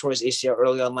Sutton, he tore his ACL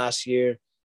early on last year.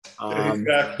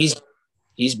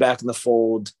 He's back in the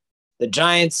fold. The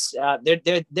Giants,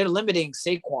 they're limiting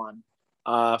Saquon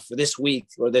for this week,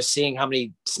 or they're seeing how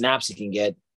many snaps he can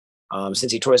get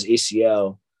since he tore his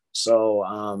ACL.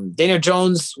 So Daniel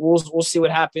Jones, we'll see what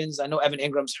happens. I know Evan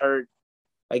Ingram's hurt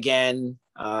again.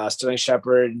 Sterling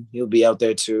Shepard, he'll be out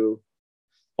there too.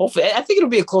 Hopefully, I think it'll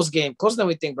be a close game, closer than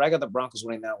we think. But I got the Broncos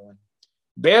winning that one.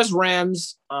 Bears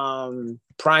Rams,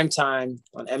 prime time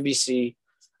on NBC.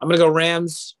 I'm gonna go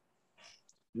Rams.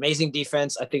 Amazing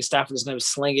defense. I think Stafford is gonna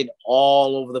sling it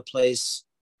all over the place.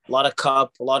 A lot of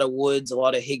Kupp, a lot of Woods, a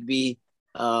lot of Higbee.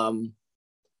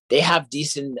 They have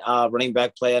decent running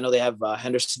back play. I know they have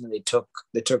Henderson. And they took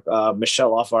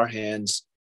Michelle off our hands,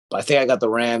 but I think I got the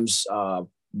Rams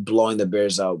blowing the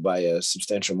Bears out by a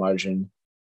substantial margin.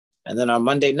 And then on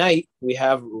Monday night, we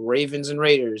have Ravens and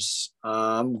Raiders.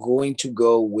 I'm going to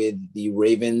go with the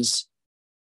Ravens.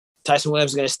 Tyson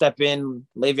Williams is going to step in.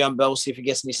 Le'Veon Bell, see if he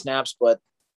gets any snaps. But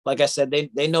like I said,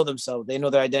 they know themselves. They know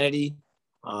their identity.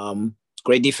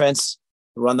 Great defense,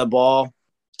 run the ball,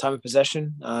 time of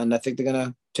possession, and I think they're going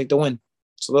to take the win.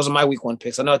 So those are my week 1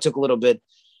 picks. I know it took a little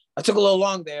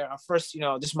long there. Our first,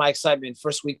 this is my excitement.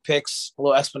 First week picks, a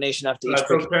little explanation after each pick.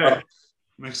 Okay.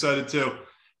 I'm excited too.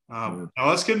 Now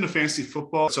let's get into fantasy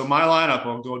football. So my lineup,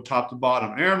 I'll go top to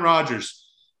bottom. Aaron Rodgers,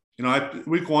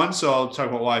 week 1, so I'll talk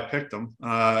about why I picked him.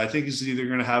 I think he's either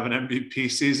going to have an MVP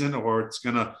season or it's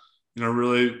going to,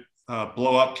 really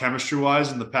blow up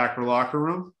chemistry-wise in the Packer locker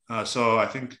room. So I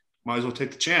think might as well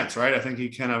take the chance, right? I think he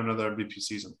can have another MVP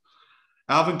season.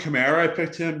 Alvin Kamara, I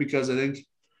picked him because I think,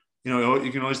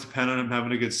 you can always depend on him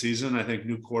having a good season. I think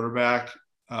new quarterback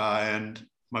and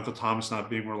Michael Thomas not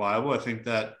being reliable. I think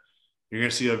that you're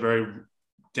going to see a very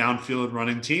downfield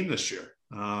running team this year.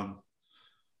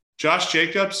 Josh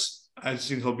Jacobs, I just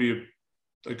think he'll be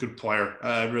a good player.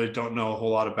 I really don't know a whole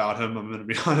lot about him. I'm going to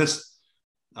be honest.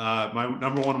 My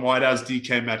number 1 wideout is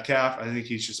DK Metcalf. I think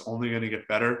he's just only going to get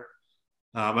better.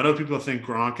 I know people think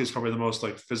Gronk is probably the most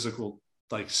physical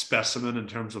specimen in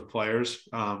terms of players.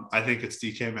 I think it's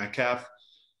DK Metcalf.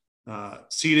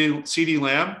 CD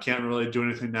Lamb can't really do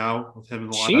anything now with him in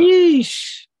the lineup.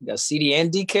 Sheesh. You got CD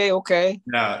and DK, okay.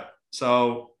 Yeah.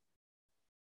 So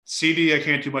CD I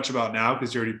can't do much about now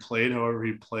because he already played. However,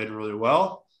 he played really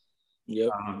well.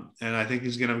 Yep. And I think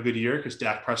he's going to have a good year because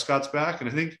Dak Prescott's back. And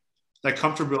I think that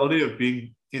comfortability of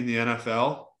being in the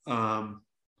NFL,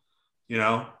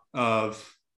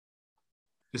 of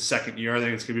his second year, I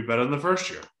think it's going to be better than the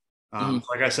first year.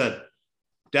 Like I said,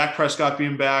 Dak Prescott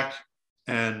being back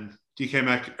and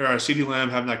CD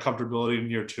Lamb having that comfortability in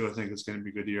year 2, I think it's going to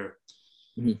be a good year.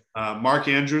 Mark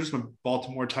Andrews, my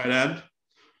Baltimore tight end.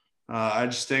 I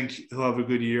just think he'll have a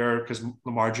good year because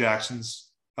Lamar Jackson's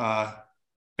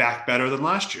back better than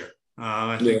last year.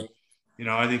 I think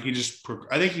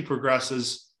he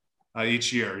progresses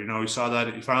each year. We saw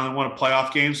that he finally won a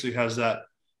playoff game, so he has that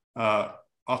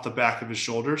off the back of his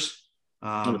shoulders.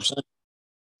 I'm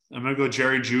going to go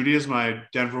Jerry Jeudy as my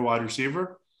Denver wide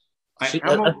receiver.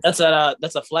 That's a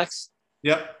flex.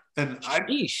 Yep, and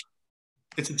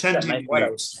it's a 10-team.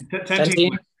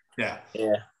 10-team? Yeah,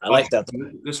 I like that.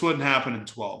 This wouldn't happen in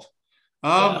 12.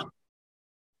 I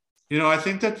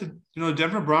think that the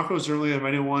Denver Broncos don't really have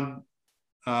anyone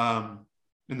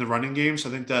in the running game, so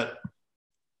I think that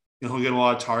he'll get a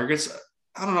lot of targets.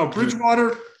 I don't know,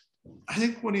 Bridgewater. I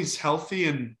think when he's healthy,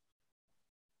 and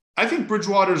I think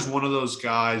Bridgewater is one of those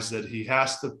guys that he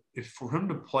has to, for him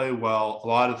to play well, a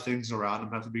lot of things around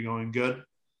him have to be going good.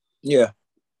 Yeah,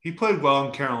 he played well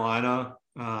in Carolina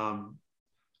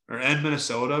and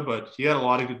Minnesota, but he had a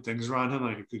lot of good things around him,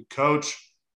 like a good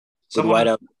coach, someone,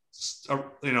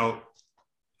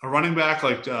 a running back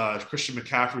like Christian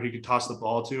McCaffrey, he could toss the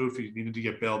ball to if he needed to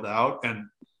get bailed out. And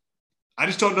I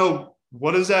just don't know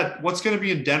what's going to be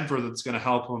in Denver that's going to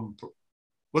help him.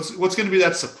 What's going to be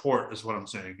that support is what I'm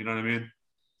saying. You know what I mean?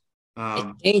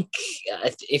 I think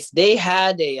if they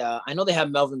had I know they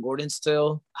have Melvin Gordon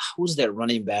still. Who's their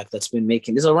running back that's been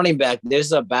making? There's a running back.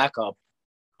 There's a backup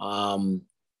running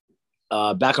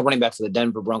back for the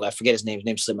Denver Broncos. I forget his name. His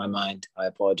name slipped my mind. I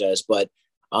apologize. But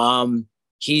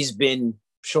he's been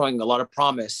showing a lot of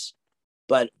promise.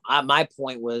 But my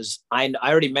point was, I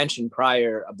already mentioned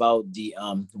prior about the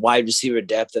wide receiver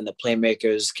depth and the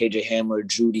playmakers, KJ Hamler,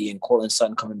 Judy, and Cortland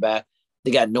Sutton coming back.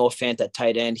 They got Noah Fant at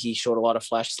tight end. He showed a lot of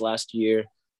flashes last year.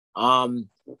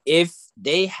 If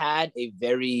they had a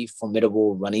very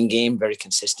formidable running game, very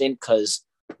consistent, because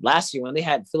last year when they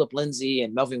had Philip Lindsay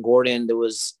and Melvin Gordon, it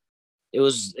was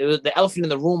the elephant in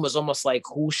the room was almost like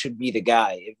who should be the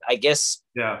guy. I guess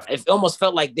it almost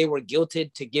felt like they were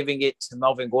guilted to giving it to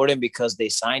Melvin Gordon because they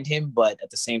signed him, but at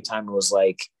the same time it was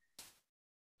like,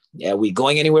 yeah, we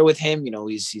going anywhere with him?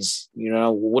 He's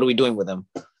what are we doing with him?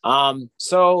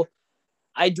 So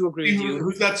I do agree with you.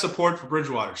 Who's that support for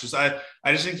Bridgewater? I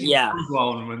just think he's pretty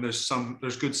well when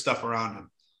there's good stuff around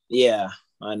him. Yeah,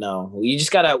 I know. We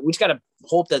just gotta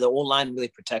hope that the O-line really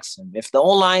protects him. If the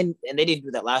O-line, and they didn't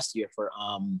do that last year for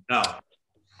no,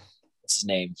 what's his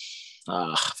name?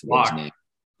 I forget his name.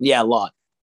 Yeah, Lott.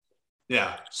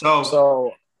 Yeah.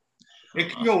 So it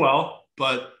can go well,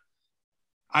 but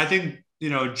I think,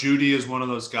 Jeudy is one of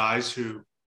those guys who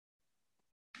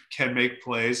can make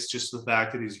plays, just the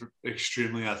fact that he's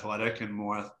extremely athletic and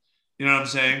more, you know what I'm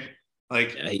saying?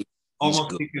 Like,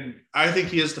 I think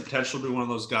he has the potential to be one of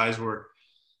those guys where,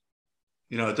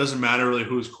 it doesn't matter really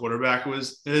who his quarterback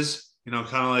is, kind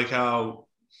of like how,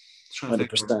 I'm trying to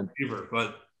think of a receiver,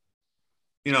 but,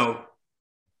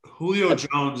 Julio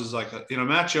Jones is like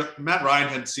Matt Ryan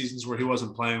had seasons where he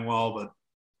wasn't playing well, but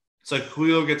it's like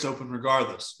Julio gets open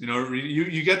regardless.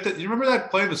 You get that. You remember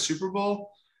that play in the Super Bowl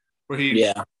where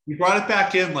he brought it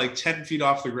back in like 10 feet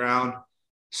off the ground.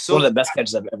 One of the best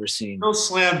catches I've ever seen. Still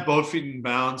slammed both feet in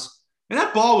bounds, and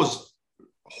that ball was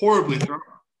horribly thrown.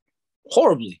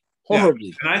 Horribly.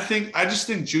 And I just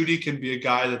think Jeudy can be a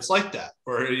guy that's like that,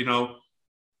 where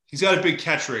he's got a big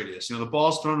catch radius. The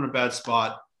ball's thrown in a bad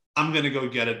spot. I'm going to go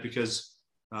get it because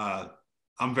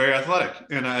I'm very athletic,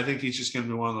 and I think he's just going to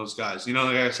be one of those guys. Like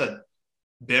I said,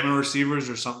 Bama receivers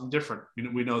are something different.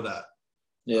 We know that.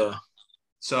 Yeah.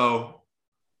 So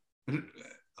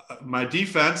my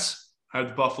defense, I have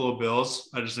the Buffalo Bills.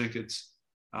 I just think it's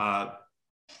a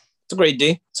great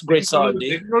D. It's a great solid D.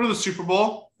 They can go to the Super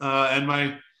Bowl, and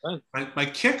my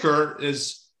kicker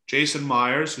is Jason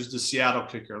Myers, who's the Seattle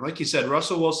kicker. Like you said,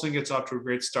 Russell Wilson gets off to a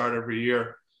great start every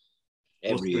year.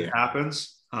 Every year it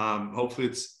happens. Hopefully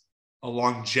it's a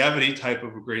longevity type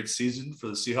of a great season for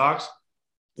the Seahawks.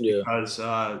 Yeah. Because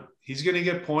he's going to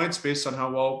get points based on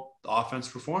how well the offense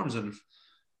performs. And if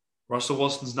Russell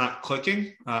Wilson's not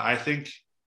clicking, I think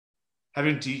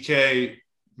having DK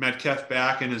Metcalf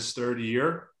back in his third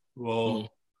year will,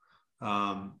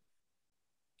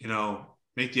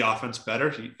 make the offense better.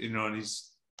 And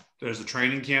there's a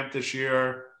training camp this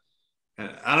year.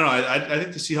 And I don't know. I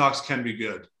think the Seahawks can be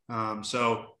good.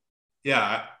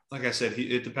 Like I said,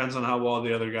 it depends on how well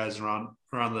the other guys around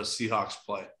the Seahawks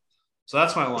play. So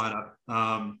that's my lineup.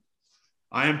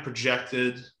 I am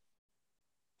projected.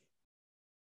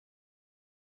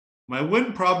 My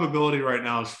win probability right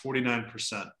now is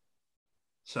 49%.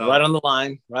 So right on the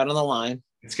line.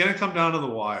 It's going to come down to the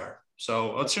wire.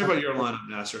 So let's hear about your lineup,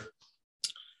 Nasser.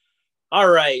 All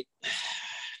right.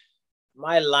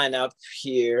 My lineup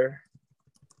here.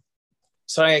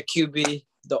 Starting at QB,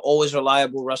 the always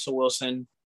reliable Russell Wilson.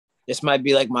 This might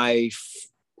be like my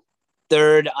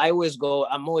third. I'm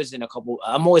always in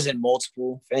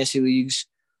multiple fantasy leagues.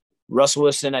 Russell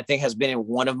Wilson, I think, has been in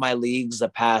one of my leagues the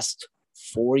past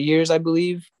 4 years, I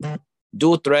believe.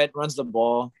 Dual threat, runs the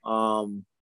ball.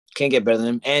 Can't get better than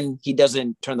him. And he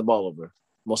doesn't turn the ball over,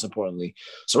 most importantly.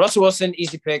 So Russell Wilson,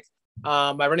 easy pick.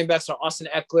 My running backs are Austin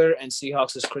Eckler, and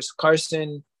Seahawks is Chris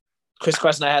Carson. Chris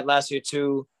Carson I had last year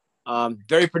too.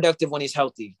 Very productive when he's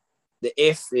healthy. The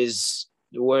if is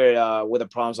where the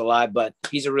problems lie, but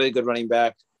he's a really good running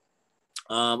back.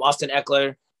 Austin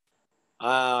Eckler,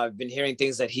 I've been hearing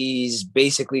things that he's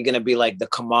basically going to be like the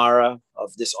Kamara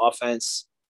of this offense.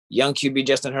 Young QB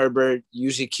Justin Herbert.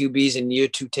 Usually QBs in year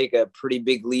two take a pretty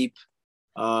big leap.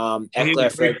 Eckler he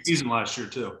had a great season last year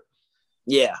too.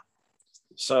 Yeah.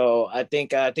 So I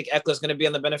think Eckler's going to be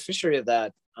on the beneficiary of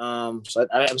that. So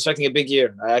I'm expecting a big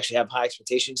year. I actually have high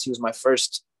expectations. He was my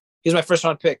first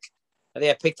round pick.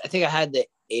 I think I had the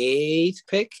eighth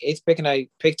pick, and I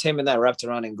picked him, and that wrapped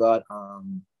around and got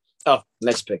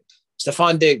next pick,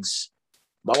 Stephon Diggs.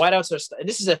 My wideouts are.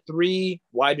 This is a 3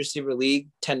 wide receiver league,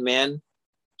 10-man.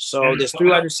 So there's 3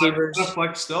 wide receivers. A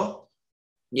flex still.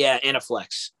 Yeah, and a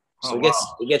flex. So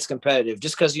it gets competitive.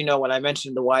 Just because when I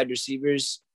mentioned the wide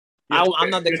receivers, I'm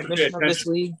not the commissioner of this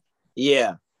league.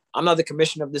 Yeah. I'm not the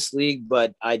commissioner of this league,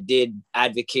 but I did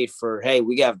advocate for, hey,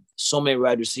 we got so many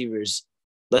wide receivers.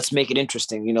 Let's make it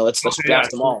interesting. Let's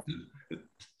draft them all.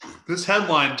 This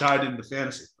headline tied into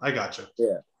fantasy. I gotcha.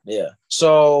 Yeah.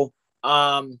 So,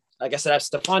 like I said, I have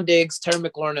Stephon Diggs, Terry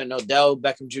McLaurin, and Odell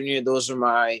Beckham Jr. Those are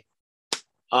my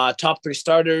top 3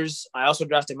 starters. I also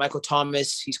drafted Michael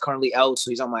Thomas. He's currently out,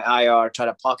 so he's on my IR. Try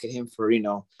to pocket him for,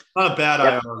 Not a bad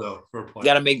IR, though, for a player.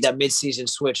 Got to make that mid-season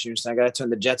switch. I got to turn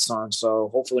the Jets on. So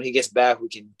hopefully when he gets back, we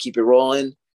can keep it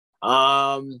rolling.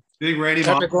 You think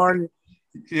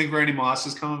Randy Moss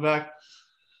is coming back?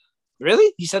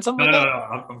 Really? He said something? No,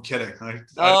 I'm kidding.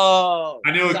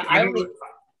 I knew a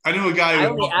guy who. I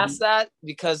only asked that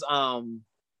because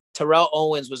Terrell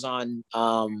Owens was on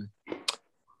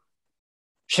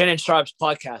Shannon Sharp's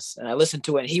podcast, and I listened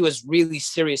to it, and he was really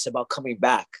serious about coming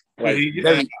back. Very,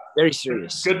 very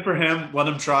serious. Good for him. Let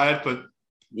him try it. But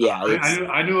yeah,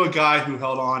 I knew a guy who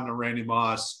held on to Randy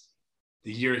Moss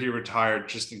the year he retired,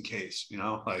 just in case,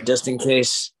 like just in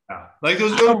case. Yeah. Like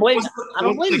I don't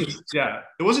blame you. Yeah.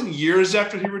 It wasn't years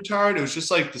after he retired. It was just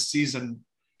like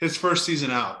his first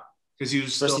season out, because he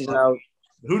was First still season out.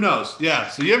 Who knows? Yeah.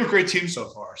 So you have a great team so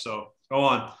far. So go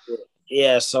on.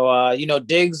 Yeah. So,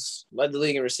 Diggs led the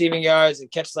league in receiving yards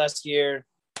and catch last year.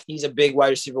 He's a big wide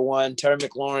receiver one. Terry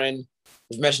McLaurin,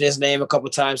 we've mentioned his name a couple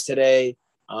times today.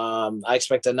 I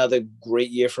expect another great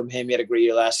year from him. He had a great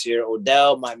year last year.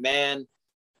 Odell, my man,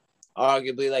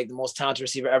 arguably like the most talented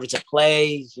receiver ever to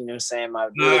play. You know what I'm saying?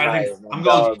 I'm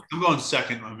going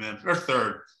second, my man, or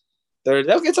third. Third.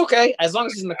 It's okay. As long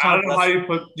as he's in the I don't know how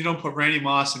you don't put Randy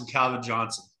Moss and Calvin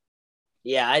Johnson.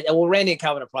 Yeah, Randy and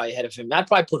Calvin are probably ahead of him. I'd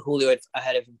probably put Julio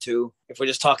ahead of him too, if we're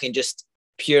just talking just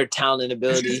pure talent and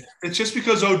ability. It's just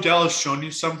because Odell has shown you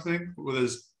something with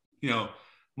his,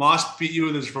 Moss beat you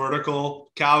with his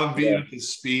vertical, Calvin beat you with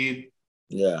his speed.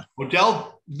 Yeah.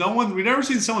 Odell, we've never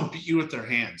seen someone beat you with their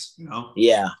hands,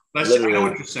 Yeah. I know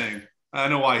what you're saying. I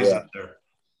know why he's up there.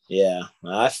 Yeah,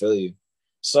 I feel you.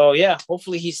 So yeah,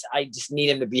 hopefully I just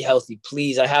need him to be healthy,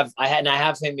 please. I have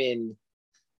him in,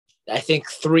 I think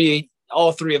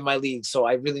all three of my leagues. So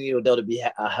I really need Odell to be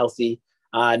healthy.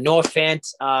 Noah Fant,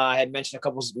 I had mentioned a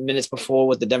couple minutes before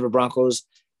with the Denver Broncos.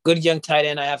 Good young tight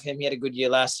end. I have him. He had a good year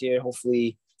last year.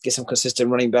 Hopefully get some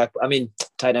consistent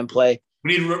tight end play.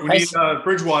 We need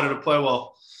Bridgewater to play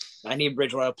well. I need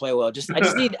Bridgewater to play well. I just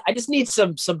need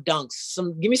some dunks.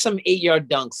 Give me some 8-yard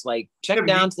dunks. Like check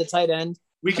down to the tight end.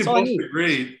 We can both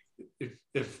agree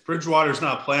if Bridgewater's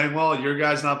not playing well, your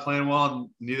guy's not playing well, and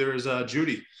neither is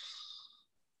Judy.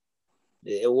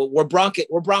 We're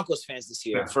Broncos fans this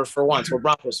year. Yeah. For once, we're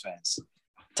Broncos fans.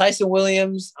 Tyson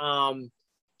Williams,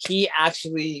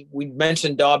 we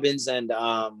mentioned Dobbins and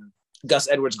Gus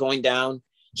Edwards going down.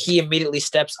 He immediately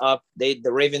steps up. The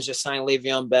Ravens just signed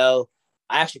Le'Veon Bell.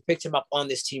 I actually picked him up on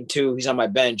this team too. He's on my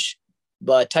bench.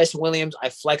 But Tyson Williams, I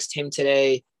flexed him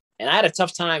today, and I had a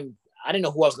tough time. I didn't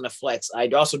know who I was going to flex. I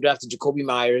also drafted Jacoby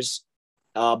Myers,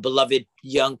 beloved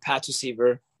young patch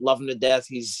receiver. Love him to death.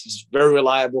 He's very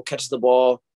reliable, catches the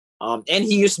ball. And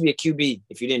he used to be a QB,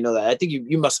 if you didn't know that. I think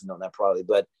you must have known that probably,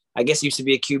 but I guess he used to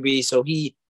be a QB. So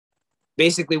he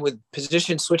basically, with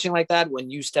position switching like that, when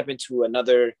you step into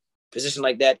another position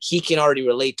like that, he can already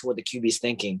relate to what the QB is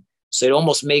thinking. So it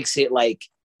almost makes it like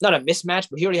not a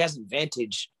mismatch, but he already has an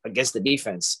advantage against the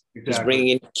defense. Exactly. He's bringing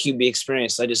in QB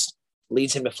experience. So I just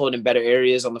leads him to float in better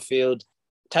areas on the field.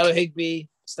 Tyler Higbee,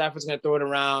 Stafford's going to throw it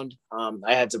around.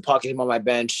 I had to pocket him on my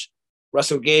bench.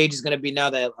 Russell Gage is going to be now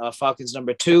the Falcons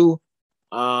number 2,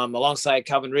 alongside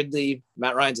Calvin Ridley.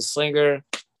 Matt Ryan's a slinger.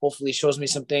 Hopefully shows me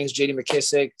some things. J.D.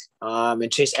 McKissick and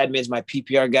Chase Edmonds, my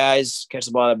PPR guys, catch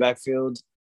the ball in the backfield.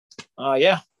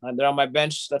 They're on my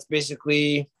bench. That's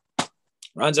basically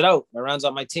rounds it out. That rounds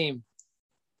out my team.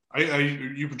 Are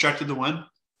you projected to win?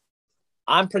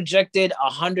 I'm projected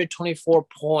 124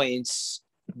 points,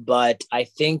 but I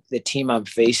think the team I'm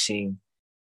facing,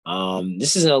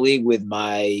 this is in a league with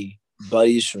my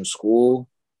buddies from school.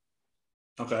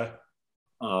 Okay.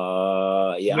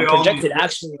 I'm projected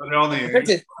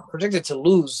to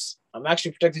lose. I'm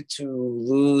actually projected to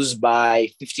lose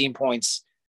by 15 points.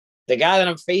 The guy that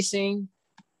I'm facing,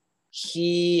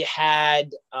 he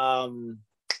had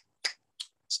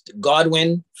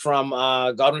Godwin from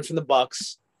the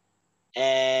Bucks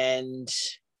and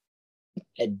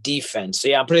a defense. So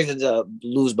yeah, I'm predicted to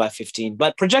lose by 15.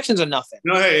 But projections are nothing.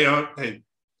 Hey,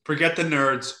 forget the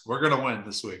nerds. We're gonna win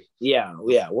this week. Yeah,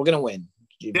 we're gonna win.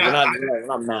 Yeah, we're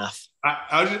not math.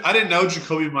 I didn't know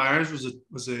Jacoby Myers was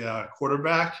a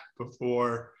quarterback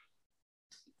before,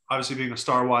 obviously being a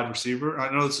star wide receiver. I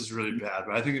know this is really bad,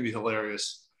 but I think it'd be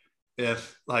hilarious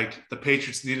if like the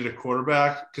Patriots needed a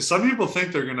quarterback, because some people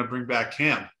think they're going to bring back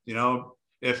Cam,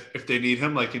 if they need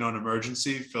him, like, an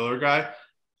emergency filler guy.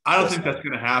 I don't think that's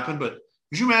going to happen, but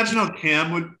could you imagine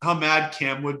how mad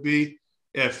Cam would be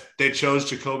if they chose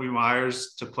Jacoby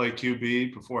Myers to play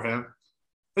QB before him?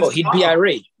 He'd be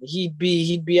irate. He'd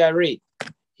be irate.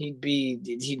 He'd be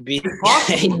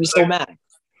so mad.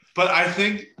 But I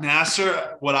think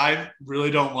Nasser, what I really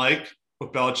don't like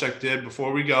what Belichick did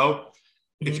before we go,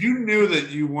 if you knew that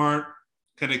you weren't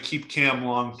going to keep Cam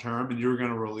long term and you were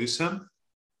going to release him,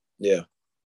 yeah,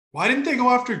 why didn't they go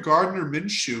after Gardner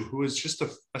Minshew, who was just a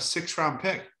 6th-round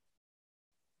pick?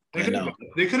 They could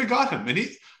have got him.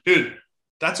 And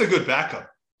that's a good backup.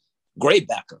 Great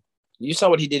backup. You saw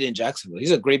what he did in Jacksonville.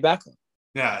 He's a great backup.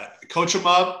 Yeah, coach him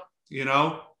up,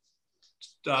 show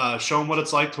him what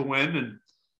it's like to win. And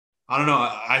I don't know.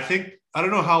 I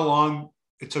don't know how long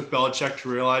it took Belichick to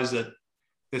realize that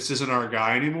this isn't our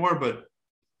guy anymore, but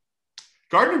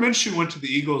Gardner Minshew went to the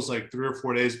Eagles like 3 or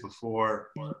 4 days before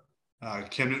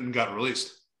Cam Newton got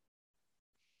released.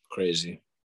 Crazy.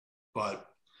 But,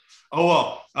 oh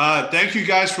well. Thank you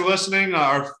guys for listening.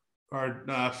 Our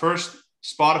first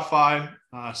Spotify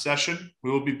session.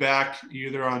 We will be back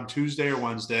either on Tuesday or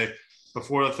Wednesday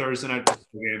before the Thursday night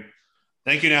game.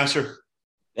 Thank you, Nasser.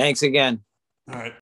 Thanks again. All right.